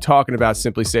comes to talking about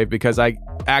Simply Safe because I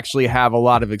actually have a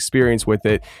lot of experience with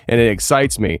it and it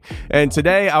excites me. And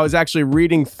today I was actually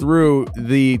reading through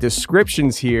the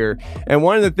descriptions here. And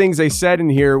one of the things they said in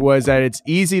here was that it's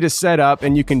easy to set up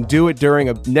and you can do it during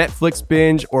a Netflix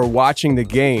binge or watching the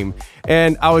game.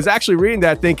 And I was actually reading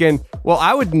that thinking, well,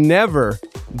 I would never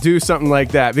do something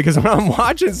like that because when I'm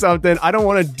watching something, I don't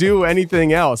want to do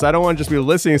anything else. I don't want to just be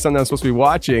listening to something I'm supposed to be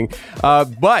watching.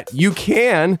 But you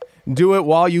can do it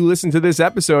while you listen to this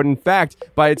episode. In fact,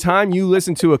 by the time you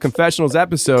listen to a Confessionals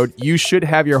episode, you should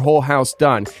have your whole house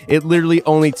done. It literally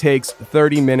only takes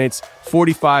 30 minutes,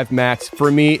 45 max. For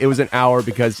me, it was an hour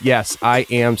because, yes, I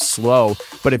am slow.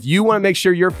 But if you want to make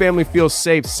sure your family feels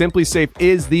safe, Simply Safe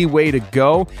is the way to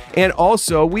go. And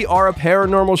also, we are a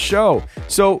paranormal show.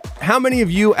 So how many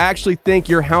of you actually think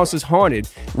your house is haunted?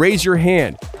 Raise your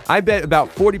hand. I bet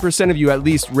about 40% of you at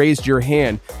least raised your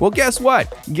hand. Well, guess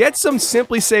what? Get some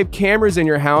Simply Safe cameras in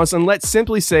your house and let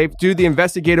Simply Safe do the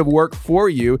investigative work for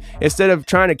you instead of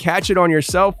trying to catch it on your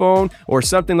cell phone or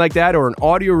something like that or an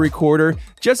audio recorder.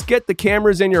 Just get the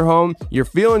cameras in your home. You're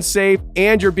feeling safe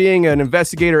and you're being an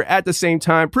investigator at the same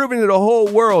time, proving to the whole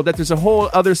world that there's a whole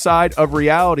other side of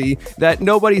reality that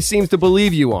nobody seems to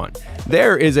believe you on.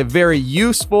 There is a very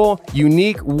useful,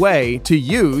 unique way to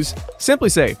use Simply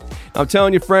Safe. I'm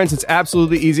telling you, friends, it's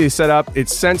absolutely easy to set up.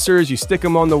 It's sensors. You stick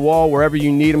them on the wall wherever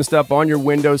you need them, stuff on your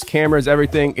windows, cameras,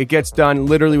 everything. It gets done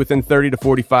literally within 30 to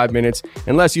 45 minutes.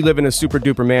 Unless you live in a super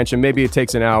duper mansion, maybe it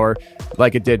takes an hour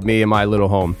like it did me in my little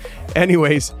home.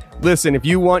 Anyways, listen, if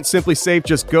you want Simply Safe,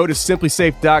 just go to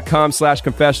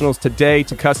simplysafe.com/confessionals today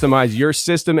to customize your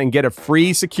system and get a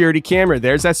free security camera.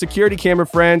 There's that security camera,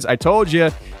 friends. I told you,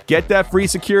 get that free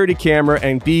security camera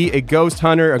and be a ghost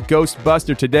hunter, a ghost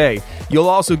buster today. You'll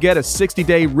also get a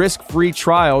 60-day risk-free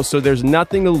trial, so there's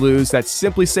nothing to lose. That's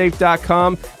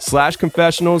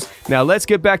simplysafe.com/confessionals. Now let's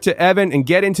get back to Evan and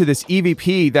get into this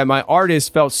EVP that my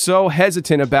artist felt so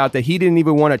hesitant about that he didn't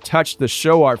even want to touch the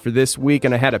show art for this week,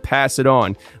 and I had to pass it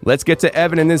on. Let's get to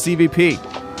Evan and this EVP.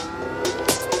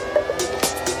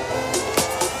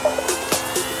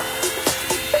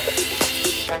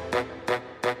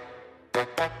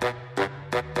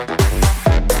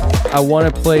 I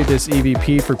want to play this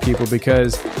EVP for people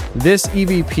because this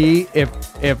EVP,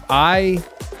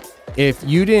 if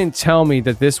you didn't tell me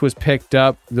that this was picked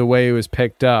up the way it was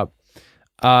picked up,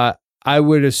 I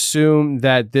would assume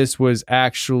that this was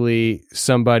actually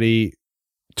somebody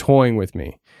toying with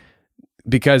me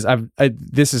because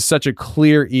this is such a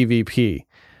clear EVP.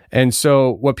 And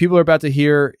so what people are about to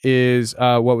hear is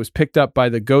what was picked up by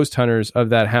the ghost hunters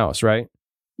of that house, right?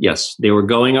 Yes, they were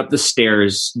going up the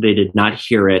stairs. They did not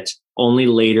hear it. Only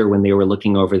later when they were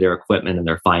looking over their equipment and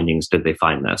their findings did they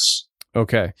find this.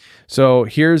 Okay, so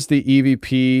here's the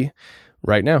EVP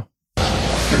right now.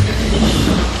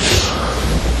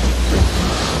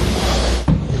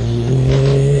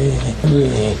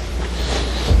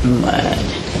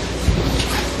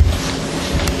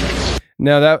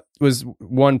 Now that was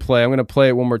one play. I'm going to play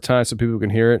it one more time so people can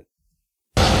hear it.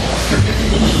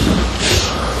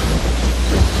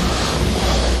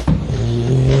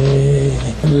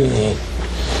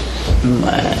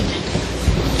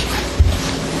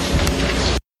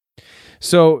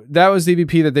 So that was the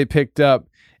EVP that they picked up.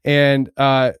 And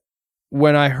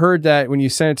when I heard that, when you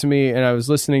sent it to me and I was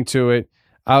listening to it,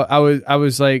 I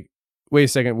was like, wait a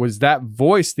second, was that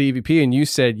voice the EVP? And you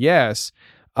said yes.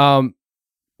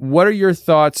 What are your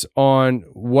thoughts on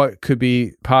what could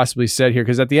be possibly said here?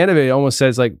 Because at the end of it, it almost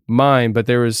says like mine, but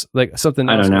there was like something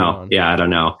else. I don't know. Going on. Yeah, I don't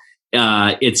know.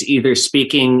 It's either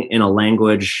speaking in a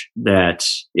language that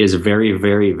is very,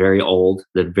 very, very old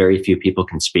that very few people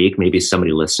can speak. Maybe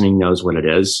somebody listening knows what it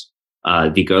is.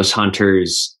 The ghost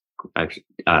hunters,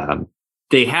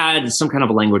 they had some kind of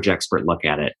a language expert look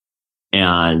at it,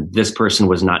 and this person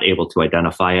was not able to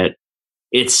identify it.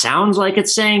 It sounds like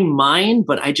it's saying mine,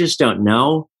 but I just don't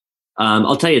know.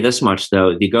 I'll tell you this much,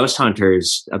 though. The ghost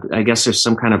hunters, I guess there's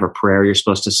some kind of a prayer you're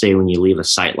supposed to say when you leave a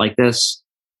site like this,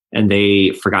 and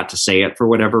they forgot to say it for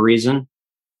whatever reason.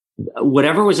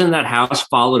 Whatever was in that house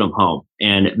followed them home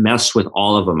and it messed with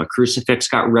all of them. A crucifix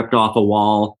got ripped off a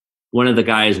wall. One of the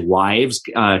guy's wives,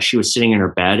 she was sitting in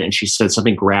her bed and she said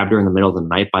something grabbed her in the middle of the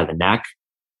night by the neck.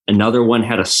 Another one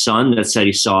had a son that said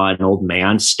he saw an old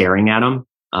man staring at him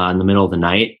in the middle of the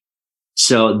night.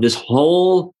 So this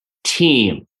whole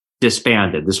team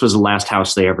disbanded. This was the last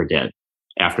house they ever did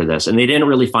after this. And they didn't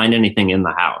really find anything in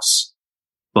the house,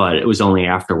 but it was only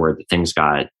afterward that things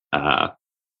got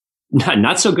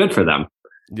not so good for them.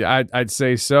 Yeah, I'd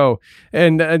say so.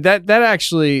 And that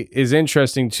actually is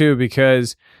interesting too,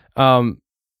 because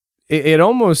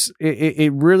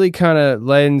it really kind of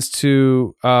lends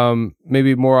to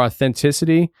maybe more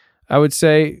authenticity, I would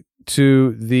say,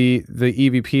 to the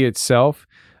EVP itself.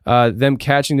 Them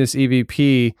catching this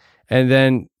EVP and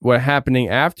then what happening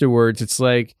afterwards. It's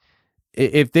like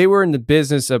if they were in the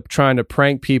business of trying to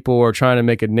prank people or trying to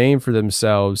make a name for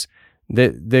themselves,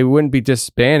 that they wouldn't be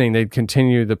disbanding. They'd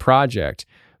continue the project.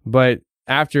 But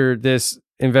after this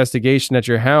investigation at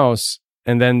your house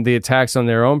and then the attacks on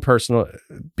their own personal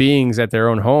beings at their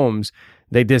own homes,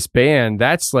 they disband.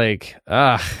 That's like,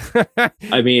 I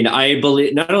mean, I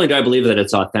believe, not only do I believe that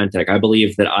it's authentic, I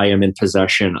believe that I am in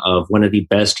possession of one of the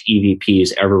best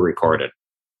EVPs ever recorded.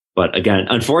 But again,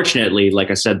 unfortunately,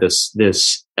 like I said, this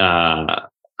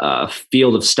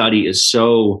field of study is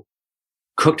so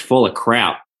cooked full of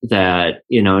crap that,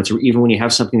 you know, it's even when you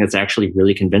have something that's actually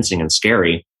really convincing and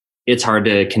scary, it's hard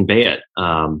to convey it.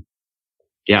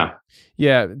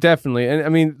 Yeah, definitely. And I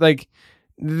mean, like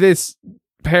this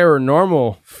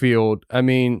paranormal field, I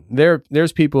mean,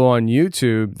 there's people on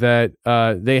YouTube that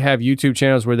they have YouTube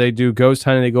channels where they do ghost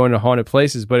hunting, they go into haunted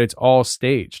places, but it's all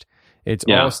staged. It's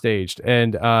all staged.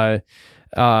 And,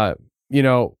 you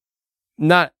know,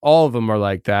 not all of them are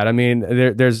like that. I mean,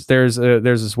 there's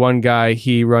this one guy,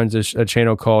 he runs a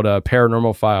channel called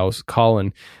Paranormal Files,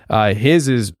 Colin. His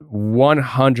is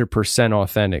 100%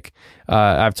 authentic.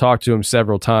 I've talked to him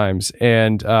several times,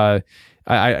 and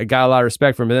I got a lot of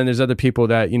respect for him. But then there's other people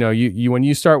that, you know, you when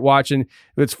you start watching,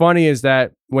 what's funny is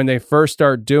that when they first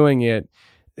start doing it,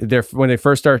 when they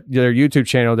first start their YouTube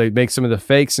channel, they make some of the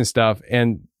fakes and stuff,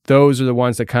 and those are the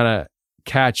ones that kind of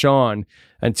catch on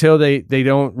until they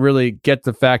don't really get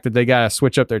the fact that they got to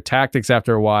switch up their tactics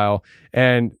after a while.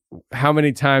 And how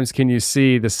many times can you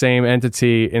see the same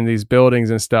entity in these buildings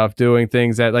and stuff doing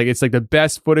things that, like, it's like the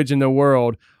best footage in the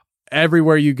world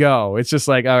everywhere you go. It's just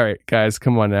like, all right, guys,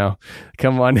 come on now.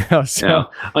 So, yeah.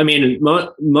 I mean,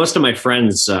 most of my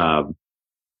friends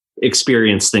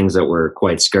experienced things that were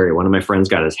quite scary. One of my friends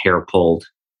got his hair pulled.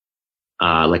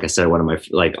 Like I said,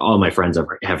 all my friends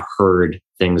have heard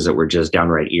things that were just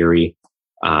downright eerie.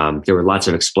 There were lots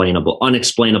of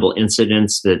unexplainable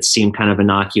incidents that seemed kind of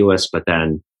innocuous, but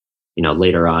then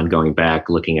later on going back,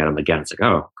 looking at them again, it's like,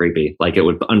 oh, creepy. Like it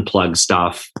would unplug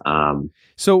stuff.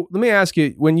 So let me ask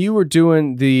you, when you were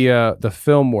doing the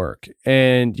film work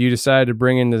and you decided to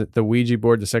bring in the Ouija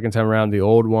board the second time around, the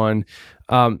old one,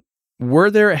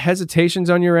 were there hesitations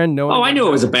on your end? Oh, I knew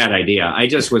it was a bad idea. I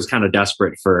just was kind of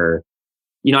desperate for,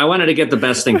 I wanted to get the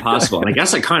best thing possible. And I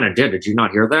guess I kind of did. Did you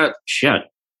not hear that? Shit.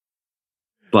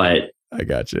 But I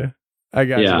got you.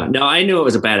 Yeah, no, I knew it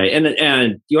was a bad idea.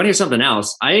 And you want to hear something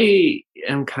else? I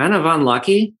am kind of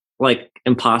unlucky. Like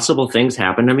impossible things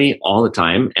happen to me all the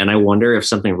time. And I wonder if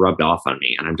something rubbed off on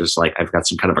me. And I'm just like, I've got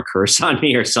some kind of a curse on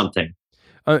me or something.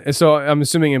 So I'm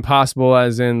assuming impossible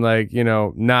as in like,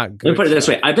 not good. Let me put it this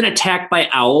way. I've been attacked by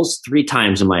owls 3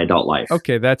 times in my adult life.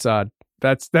 Okay, that's odd.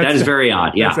 That is very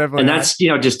odd. Yeah. And that's,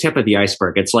 odd. Just tip of the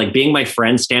iceberg. It's like being my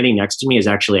friend standing next to me is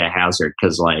actually a hazard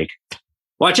because like,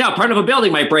 watch out, part of a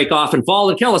building might break off and fall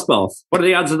and kill us both. What are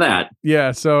the odds of that?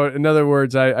 Yeah. So in other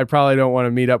words, I probably don't want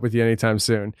to meet up with you anytime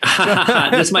soon.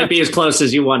 This might be as close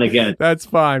as you want to get. That's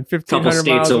fine. 1,500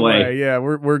 miles away. Yeah,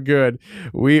 we're good.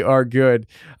 We are good.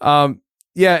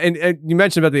 Yeah, and you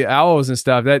mentioned about the owls and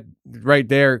stuff. That right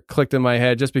there clicked in my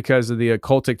head just because of the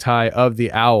occultic tie of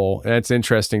the owl. And that's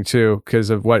interesting too, because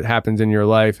of what happens in your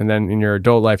life, and then in your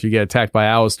adult life, you get attacked by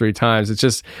owls 3 times. It's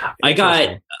just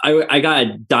I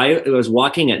was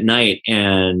walking at night,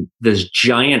 and this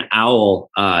giant owl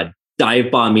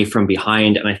dive bombed me from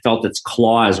behind, and I felt its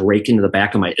claws rake into the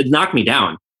back of it knocked me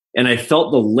down. And I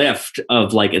felt the lift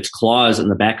of like its claws in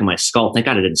the back of my skull. Thank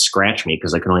God it didn't scratch me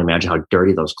because I can only imagine how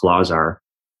dirty those claws are.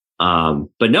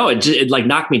 But no, it like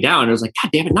knocked me down. It was like,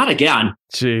 God damn it, not again.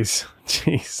 Jeez.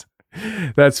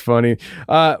 That's funny.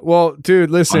 Well, dude,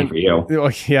 listen. Funny for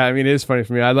you. Yeah, I mean, it is funny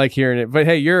for me. I like hearing it. But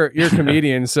hey, you're a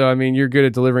comedian, so I mean, you're good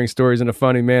at delivering stories in a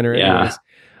funny manner. Anyways.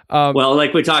 Yeah. Well,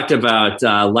 like we talked about,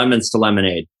 lemons to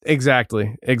lemonade.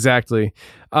 Exactly.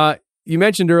 You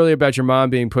mentioned earlier about your mom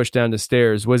being pushed down the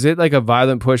stairs. Was it like a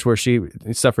violent push where she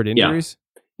suffered injuries?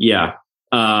 Yeah.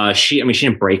 She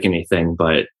didn't break anything,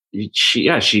 but she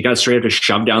got straight up to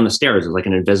shoved down the stairs. It was like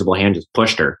an invisible hand just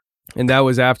pushed her. And that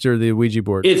was after the Ouija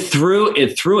board. It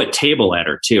threw a table at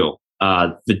her too.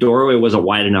 The doorway wasn't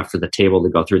wide enough for the table to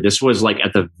go through. This was like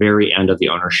at the very end of the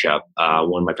ownership,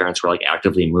 when my parents were like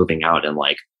actively moving out, and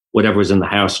like whatever was in the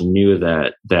house knew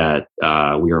that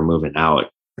we were moving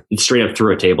out. It straight up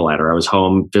threw a table at her. I was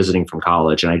home visiting from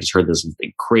college, and I just heard this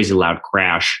crazy loud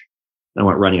crash. I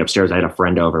went running upstairs. I had a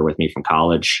friend over with me from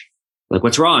college. Like,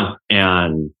 what's wrong?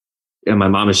 And my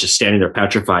mom is just standing there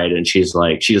petrified, and she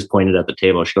just pointed at the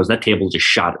table. She goes, that table just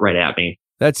shot right at me.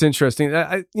 That's interesting.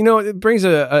 It brings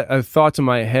a thought to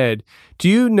my head. Do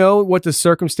you know what the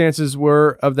circumstances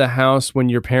were of the house when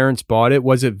your parents bought it?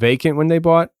 Was it vacant when they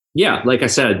bought? Yeah, like I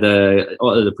said,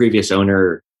 the previous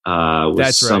owner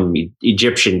was some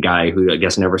Egyptian guy who I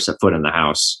guess never set foot in the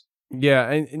house. Yeah,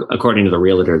 and according to the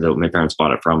realtor that my parents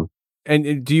bought it from.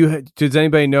 And does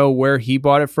anybody know where he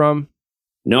bought it from?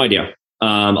 No idea.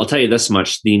 I'll tell you this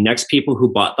much. The next people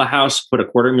who bought the house put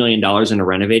 $250,000 into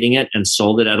renovating it and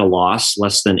sold it at a loss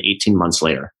less than 18 months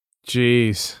later.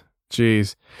 Jeez.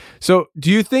 So do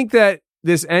you think that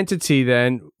this entity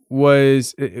then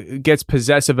gets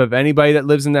possessive of anybody that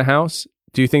lives in the house?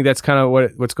 Do you think that's kind of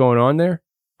what's going on there?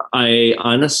 I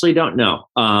honestly don't know.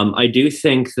 I do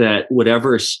think that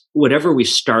whatever we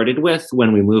started with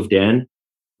when we moved in,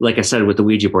 like I said, with the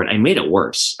Ouija board, I made it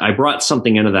worse. I brought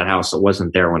something into that house that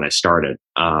wasn't there when I started.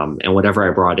 And whatever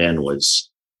I brought in was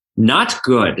not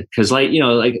good because like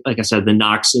I said, the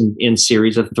knocks in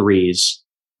series of 3s,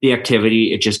 the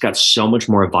activity, it just got so much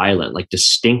more violent, like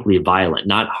distinctly violent,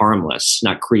 not harmless,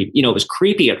 not creepy. It was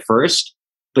creepy at first,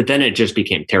 but then it just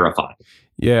became terrifying.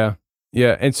 Yeah.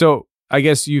 And so I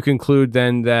guess you conclude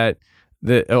then that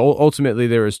ultimately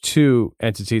there was 2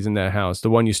 entities in that house. The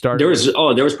one you started.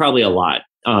 There was probably a lot.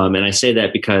 And I say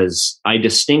that because I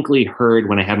distinctly heard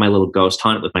when I had my little ghost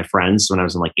hunt with my friends when I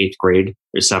was in like 8th grade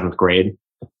or 7th grade,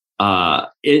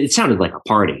 it sounded like a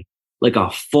party, like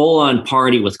a full on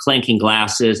party with clanking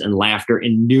glasses and laughter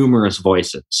and numerous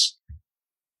voices.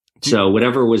 So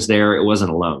whatever was there, it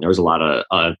wasn't alone. There was a lot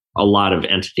of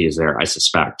entities there, I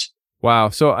suspect. Wow.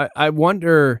 So I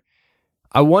wonder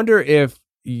if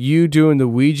you doing the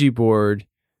Ouija board,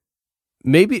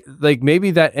 maybe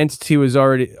that entity was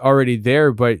already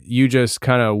there, but you just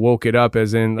kind of woke it up,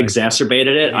 as in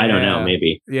exacerbated it. Yeah. I don't know.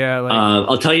 Maybe. Yeah.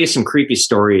 I'll tell you some creepy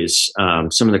stories.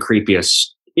 Some of the creepiest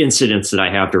incidents that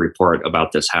I have to report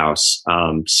about this house.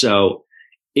 So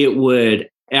it would,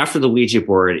 after the Ouija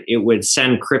board, it would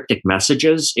send cryptic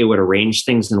messages. It would arrange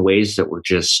things in ways that were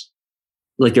just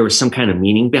like there was some kind of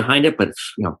meaning behind it, but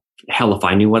hell if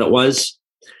I knew what it was.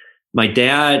 My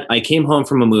dad, I came home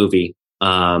from a movie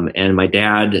And my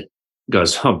dad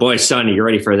goes, "Oh boy, son, are you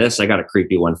ready for this? I got a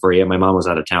creepy one for you." My mom was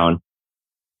out of town.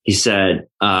 He said,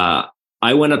 "I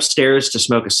went upstairs to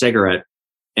smoke a cigarette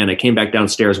and I came back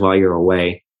downstairs while you were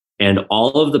away. And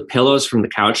all of the pillows from the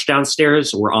couch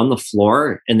downstairs were on the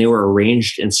floor and they were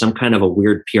arranged in some kind of a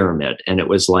weird pyramid. And it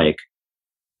was like,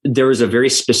 there was a very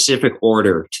specific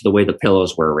order to the way the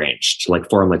pillows were arranged, like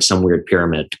form like some weird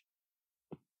pyramid."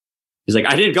 He's like,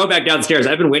 "I didn't go back downstairs.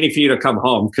 I've been waiting for you to come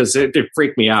home because it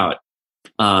freaked me out."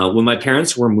 When my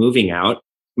parents were moving out,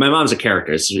 my mom's a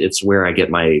character. It's where I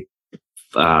get my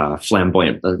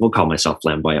flamboyant, we'll call myself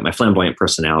flamboyant, my flamboyant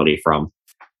personality from.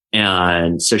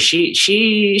 And so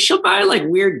she'll buy like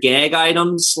weird gag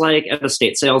items like at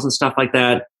estate sales and stuff like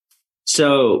that.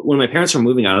 So when my parents were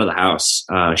moving out of the house,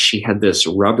 she had this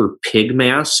rubber pig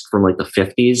mask from like the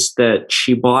 50s that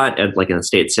she bought at like an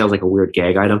estate sales, like a weird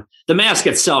gag item. The mask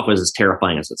itself was as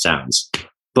terrifying as it sounds,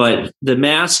 but the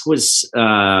mask was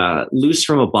loose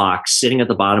from a box sitting at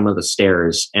the bottom of the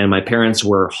stairs, and my parents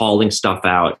were hauling stuff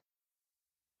out.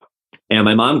 And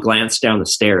my mom glanced down the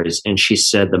stairs and she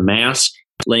said the mask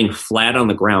laying flat on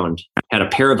the ground had a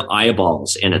pair of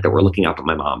eyeballs in it that were looking up at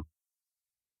my mom.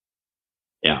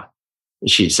 Yeah.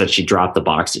 She said she dropped the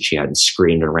box that she had and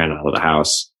screamed and ran out of the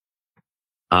house.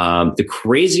 The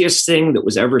craziest thing that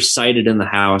was ever sighted in the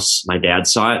house, my dad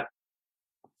saw it.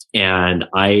 And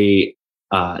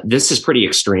this is pretty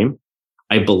extreme.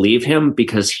 I believe him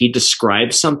because he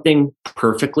described something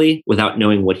perfectly without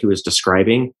knowing what he was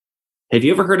describing. Have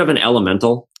you ever heard of an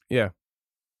elemental? Yeah.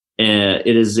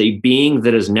 It is a being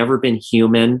that has never been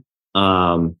human.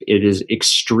 It is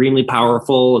extremely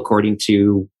powerful, according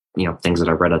to things that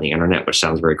I've read on the internet, which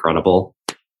sounds very credible.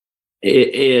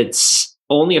 It's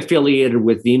only affiliated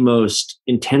with the most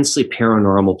intensely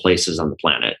paranormal places on the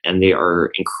planet, and they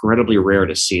are incredibly rare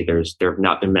to see. There have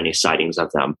not been many sightings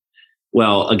of them.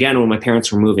 Well, again, when my parents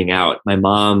were moving out, my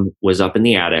mom was up in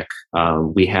the attic.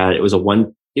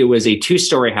 It was a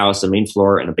 2-story house, a main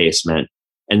floor and a basement.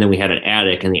 And then we had an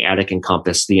attic, and the attic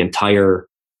encompassed the entire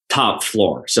top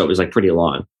floor. So it was like pretty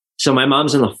long. So my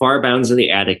mom's in the far bounds of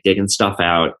the attic digging stuff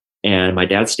out. And my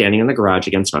dad's standing in the garage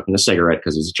again, smoking a cigarette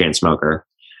because he's a chain smoker.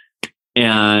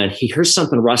 And he hears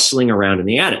something rustling around in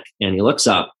the attic. And he looks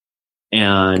up,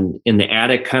 and in the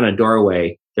attic kind of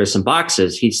doorway, there's some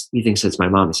boxes. He thinks it's my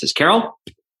mom. He says, "Carol?"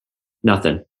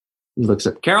 Nothing. He looks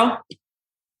at Carol,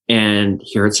 and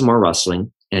he heard some more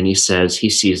rustling. And he says he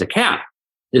sees a cat.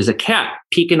 There's a cat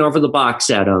peeking over the box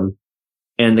at him.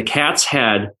 And the cat's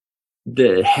head,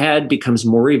 the head becomes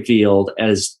more revealed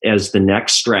as the neck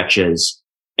stretches.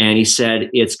 And he said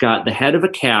it's got the head of a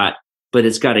cat, but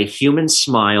it's got a human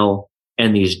smile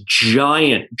and these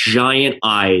giant, giant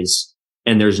eyes.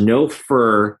 And there's no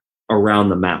fur around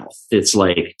the mouth. It's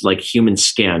like human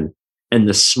skin. And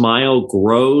the smile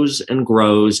grows and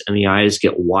grows, and the eyes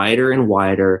get wider and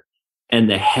wider. And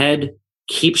the head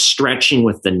keeps stretching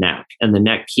with the neck, and the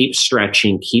neck keeps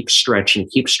stretching.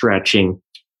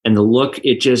 And the look,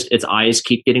 its eyes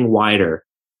keep getting wider.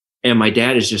 And my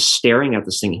dad is just staring at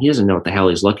this thing. He doesn't know what the hell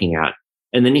he's looking at.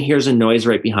 And then he hears a noise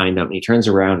right behind him, and he turns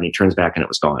around and he turns back, and it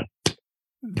was gone.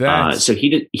 So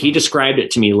he described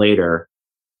it to me later.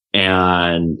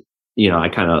 And,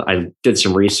 I did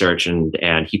some research, and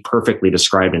he perfectly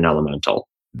described an elemental.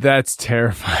 That's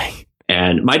terrifying.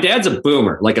 And my dad's a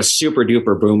boomer, like a super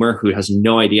duper boomer who has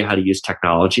no idea how to use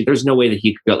technology. There's no way that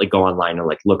he could go online and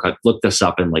look this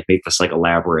up and make this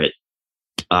elaborate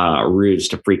ruse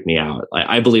to freak me out.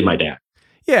 I believe my dad.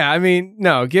 Yeah, I mean,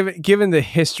 no, given the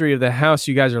history of the house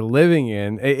you guys are living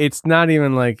in, it's not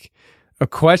even like a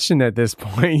question at this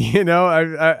point.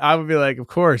 I would be like, of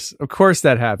course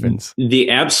that happens.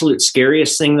 The absolute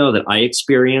scariest thing, though, that I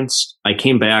experienced, I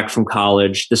came back from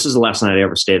college. This is the last night I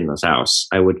ever stayed in this house.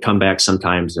 I would come back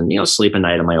sometimes and, sleep a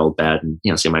night in my old bed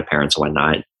and, see my parents and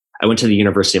whatnot. I went to the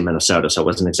University of Minnesota, so it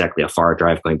wasn't exactly a far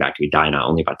drive going back to Edina,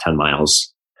 only about 10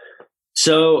 miles.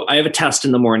 So I have a test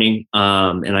in the morning,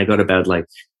 and I go to bed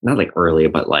not early,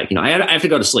 but I have to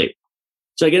go to sleep.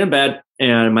 So I get in bed,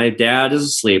 and my dad is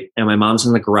asleep, and my mom's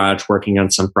in the garage working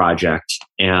on some project,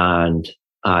 and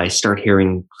I start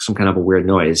hearing some kind of a weird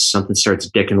noise. Something starts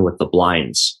dicking with the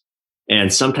blinds.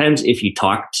 And sometimes if you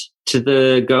talked to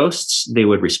the ghosts, they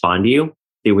would respond to you.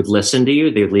 They would listen to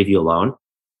you. They would leave you alone.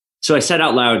 So I said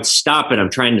out loud, "Stop it. I'm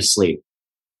trying to sleep."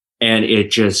 And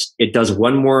it does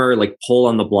one more pull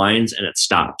on the blinds, and it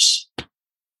stops.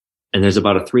 And there's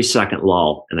about a 3-second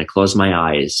lull, and I close my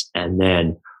eyes, and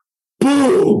then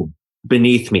boom,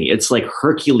 beneath me. It's like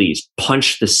Hercules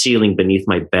punched the ceiling beneath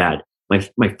my bed. My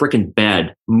freaking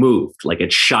bed moved,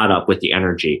 it shot up with the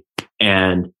energy.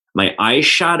 And my eyes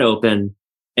shot open,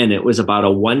 and it was about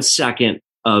a 1 second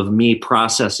of me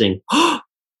processing, oh,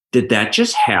 did that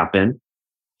just happen?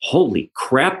 Holy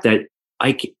crap, that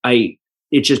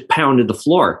it just pounded the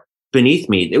floor beneath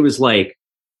me. It was like,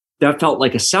 that felt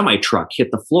like a semi truck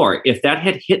hit the floor. If that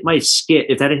had hit my skin,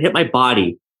 if that had hit my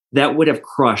body, that would have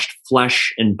crushed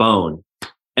flesh and bone.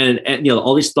 And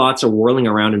all these thoughts are whirling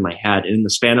around in my head. And in the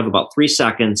span of about 3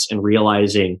 seconds and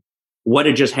realizing what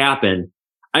had just happened,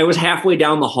 I was halfway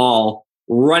down the hall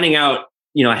running out.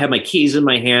 I had my keys in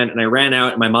my hand and I ran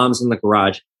out and my mom's in the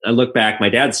garage. I look back, my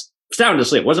dad's sound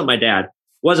asleep. It wasn't my dad. It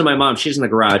wasn't my mom. She's in the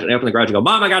garage. And I open the garage and go,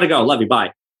 Mom, I got to go. Love you.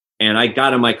 Bye. And I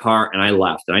got in my car and I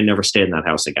left, and I never stayed in that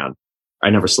house again.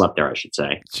 I never slept there, I should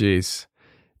say. Jeez.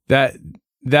 That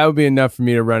would be enough for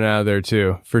me to run out of there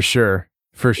too, for sure.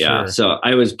 For sure. Yeah. So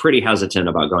I was pretty hesitant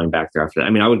about going back there after that. I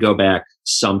mean, I would go back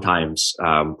sometimes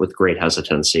with great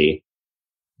hesitancy,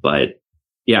 but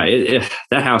yeah,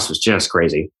 that house was just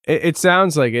crazy. It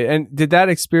sounds like it. And did that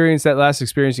last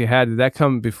experience you had, did that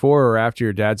come before or after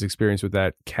your dad's experience with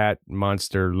that cat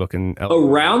monster looking elevator?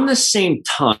 Around the same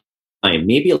time,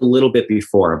 maybe a little bit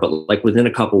before, but like within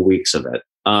a couple weeks of it.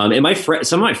 And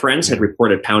some of my friends had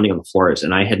reported pounding on the floors,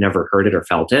 and I had never heard it or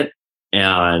felt it.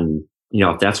 And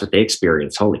if that's what they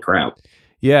experienced, holy crap.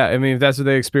 Yeah, I mean, if that's what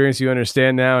they experience, you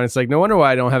understand now. And it's like, no wonder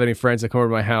why I don't have any friends that come over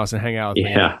to my house and hang out with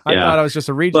me. I thought I was just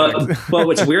a reject. But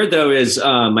what's weird, though, is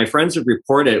my friends would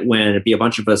report it when it'd be a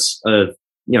bunch of us,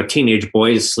 teenage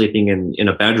boys sleeping in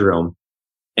a bedroom.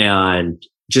 And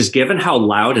just given how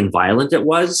loud and violent it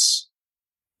was,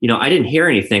 I didn't hear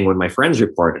anything when my friends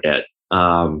reported it,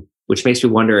 which makes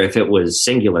me wonder if it was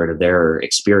singular to their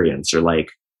experience, or like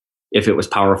if it was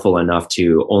powerful enough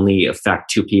to only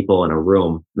affect 2 people in a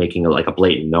room, making like a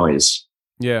blatant noise.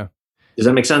 Yeah. Does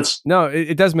that make sense? No,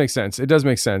 it does make sense. It does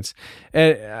make sense.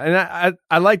 And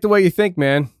I like the way you think,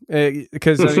 man,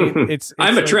 because I mean, it's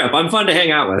I'm a trip. I'm fun to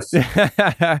hang out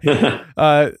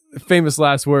with. Famous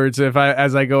last words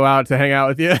as I go out to hang out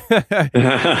with you.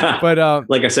 But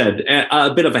like I said,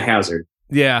 a bit of a hazard.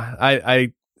 Yeah,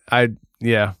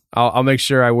 I'll make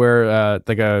sure I wear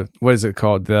like a, what is it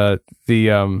called? The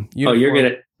uniform. Oh,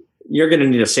 you're gonna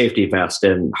need a safety vest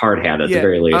and hard hat at the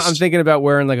very least. I'm thinking about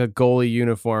wearing like a goalie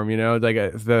uniform, like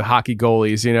the hockey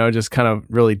goalies, just kind of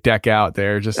really deck out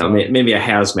there. Just maybe a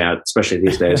hazmat, especially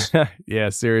these days. Yeah,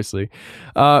 seriously.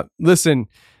 Listen,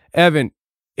 Evan,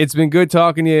 it's been good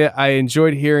talking to you. I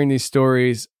enjoyed hearing these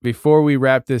stories. Before we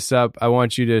wrap this up, I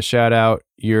want you to shout out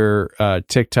your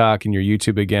TikTok and your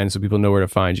YouTube again so people know where to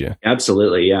find you.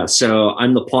 Absolutely, yeah. So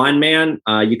I'm the Pawn Man.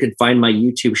 You can find my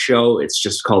YouTube show. It's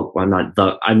just called, I'm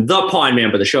the Pawn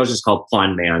Man, but the show is just called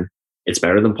Pawn Man. It's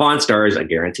better than Pawn Stars, I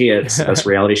guarantee it. It's the best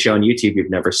reality show on YouTube you've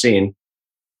never seen.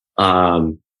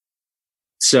 So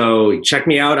check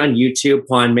me out on YouTube,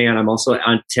 Pawn Man. I'm also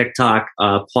on TikTok,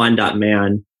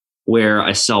 pawn.man, where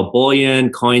I sell bullion,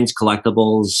 coins,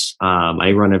 collectibles.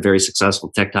 I run a very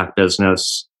successful TikTok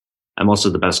business. I'm also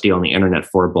the best deal on the internet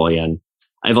for bullion.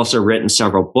 I've also written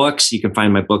several books. You can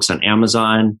find my books on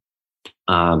Amazon.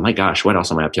 My gosh, what else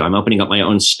am I up to? I'm opening up my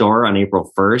own store on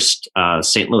April 1st,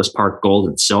 St. Louis Park Gold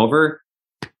and Silver.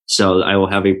 So I will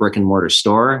have a brick and mortar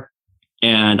store.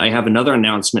 And I have another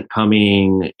announcement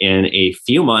coming in a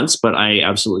few months, but I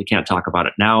absolutely can't talk about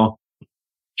it now.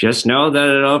 Just know that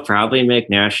it'll probably make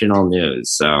national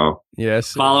news. So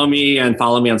yes, follow me on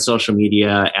social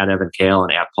media at Evan Kale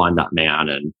and at pawn.man,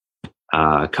 and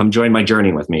come join my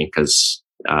journey with me, because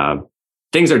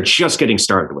things are just getting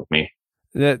started with me.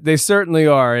 They certainly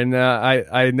are. And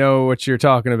I know what you're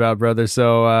talking about, brother.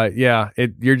 So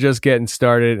you're just getting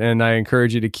started, and I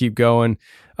encourage you to keep going.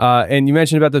 And you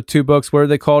mentioned about the 2 books. What are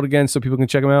they called again so people can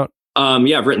check them out?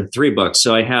 I've written 3 books.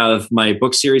 So I have my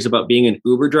book series about being an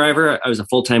Uber driver. I was a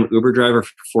full-time Uber driver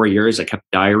for 4 years. I kept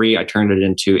a diary. I turned it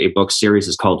into a book series.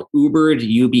 It's called Ubered,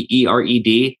 Ubered.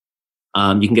 You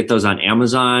can get those on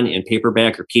Amazon in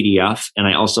paperback or PDF. And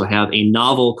I also have a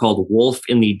novel called Wolf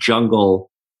in the Jungle,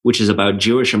 which is about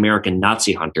Jewish American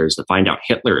Nazi hunters that find out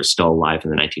Hitler is still alive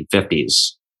in the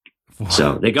 1950s. Wow.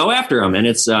 So they go after him, and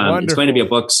it's going to be a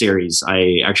book series.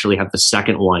 I actually have the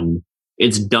second one.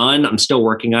 It's done. I'm still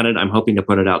working on it. I'm hoping to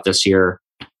put it out this year,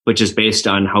 but just based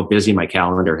on how busy my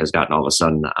calendar has gotten all of a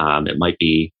sudden, it might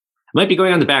be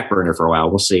going on the back burner for a while.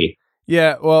 We'll see.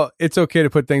 Yeah, well, it's okay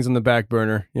to put things on the back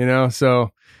burner,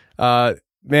 So,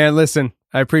 man, listen,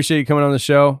 I appreciate you coming on the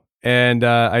show, and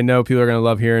I know people are going to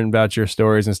love hearing about your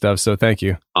stories and stuff. So, thank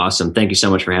you. Awesome. Thank you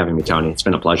so much for having me, Tony. It's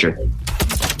been a pleasure.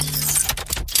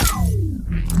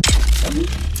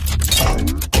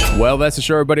 Well, that's the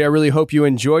show, everybody. I really hope you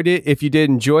enjoyed it. If you did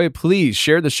enjoy it, please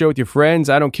share the show with your friends.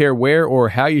 I don't care where or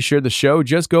how you share the show.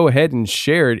 Just go ahead and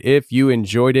share it if you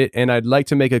enjoyed it. And I'd like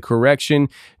to make a correction.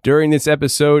 During this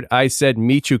episode, I said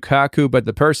Michio Kaku, but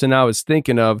the person I was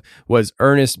thinking of was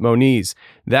Ernest Moniz.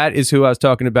 That is who I was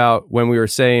talking about when we were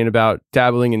saying about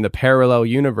dabbling in the parallel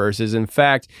universes. In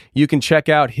fact, you can check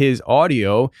out his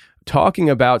audio talking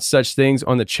about such things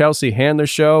on the Chelsea Handler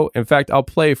Show. In fact, I'll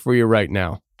play for you right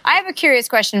now. I have a curious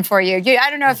question for you. I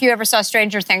don't know if you ever saw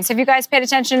Stranger Things. Have you guys paid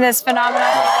attention to this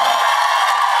phenomenon?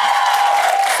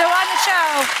 So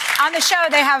on the show,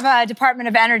 they have a Department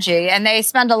of Energy, and they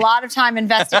spend a lot of time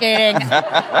investigating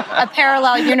a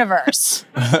parallel universe.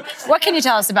 What can you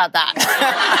tell us about that?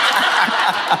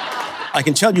 I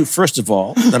can tell you, first of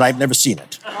all, that I've never seen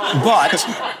it,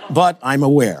 but I'm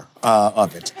aware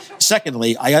of it.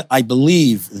 Secondly, I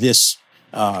believe this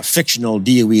fictional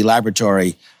DOE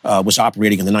laboratory was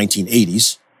operating in the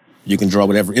 1980s. You can draw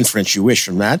whatever inference you wish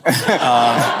from that.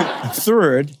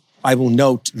 Third, I will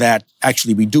note that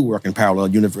actually we do work in parallel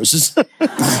universes. Wait,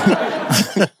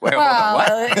 hold on,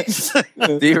 what?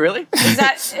 Do you really? Is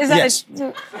that yes.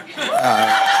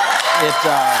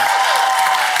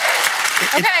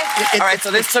 Okay. All right,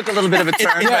 so this took a little bit of a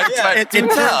turn, but It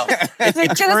turns This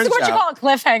is what you call a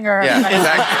cliffhanger. Yeah,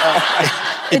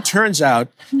 exactly. It turns out,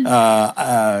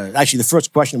 actually, the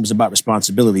first question was about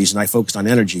responsibilities, and I focused on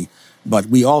energy. But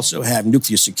we also have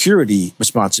nuclear security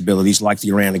responsibilities, like the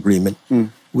Iran agreement.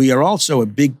 We are also a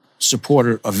big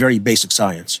supporter of very basic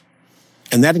science.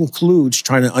 And that includes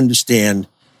trying to understand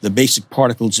the basic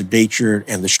particles of nature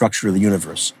and the structure of the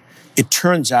universe. It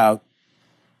turns out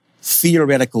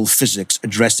theoretical physics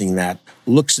addressing that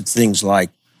looks at things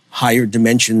like higher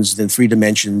dimensions than 3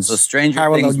 dimensions. So Stranger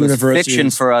Things was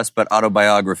fiction for us, but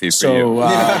autobiography for you.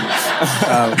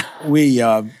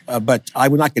 But I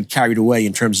would not get carried away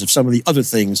in terms of some of the other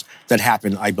things that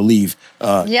happen, I believe,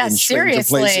 Yeah, in stranger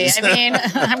seriously. places. I mean,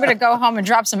 I'm going to go home and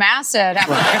drop some acid.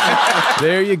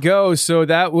 There you go. So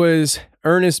that was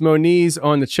Ernest Moniz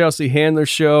on the Chelsea Handler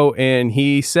Show, and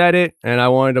he said it, and I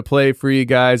wanted to play for you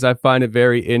guys. I find it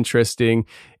very interesting.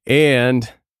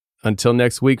 And until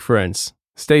next week, friends,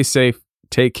 stay safe,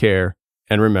 take care,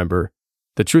 and remember,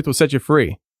 the truth will set you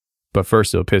free, but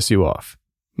first it'll piss you off.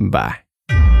 Bye.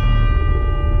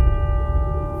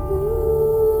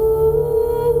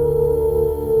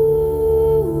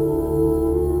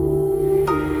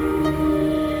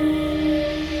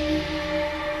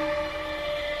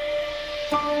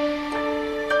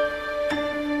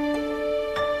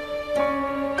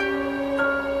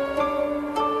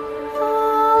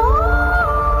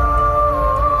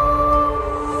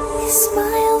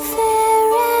 Smile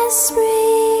fair as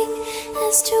spring,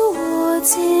 as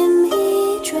towards him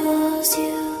he draws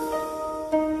you.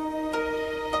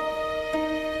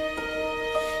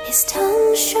 His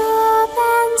tongue sharp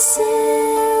and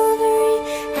silvery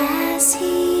as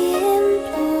he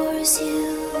implores you.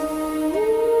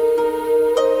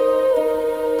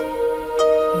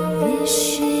 Your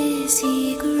wishes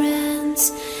he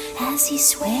grants as he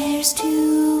swears to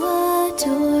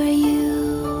adore you.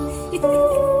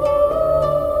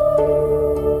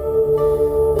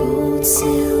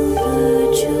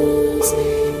 Silver jewels, he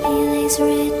lays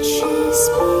riches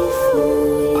before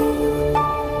you.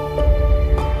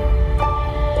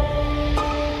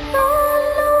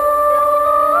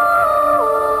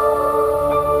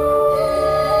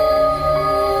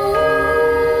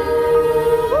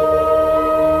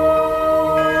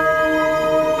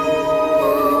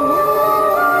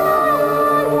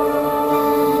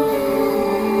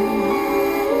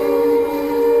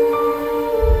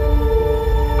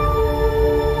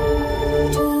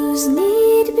 Dues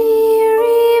need be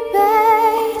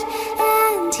repaid,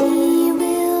 and he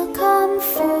will come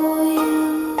for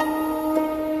you.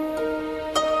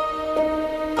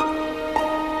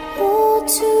 Or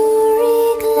to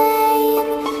reclaim,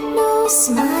 no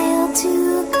smile to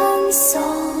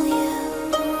console you.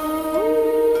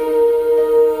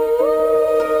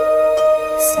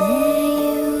 Snare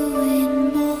you in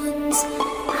bonds,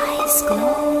 eyes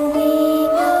glowing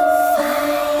of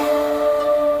fire.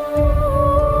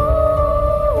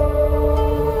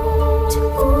 To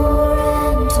bore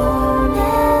and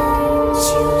torment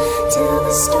you till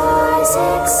the stars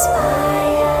expire.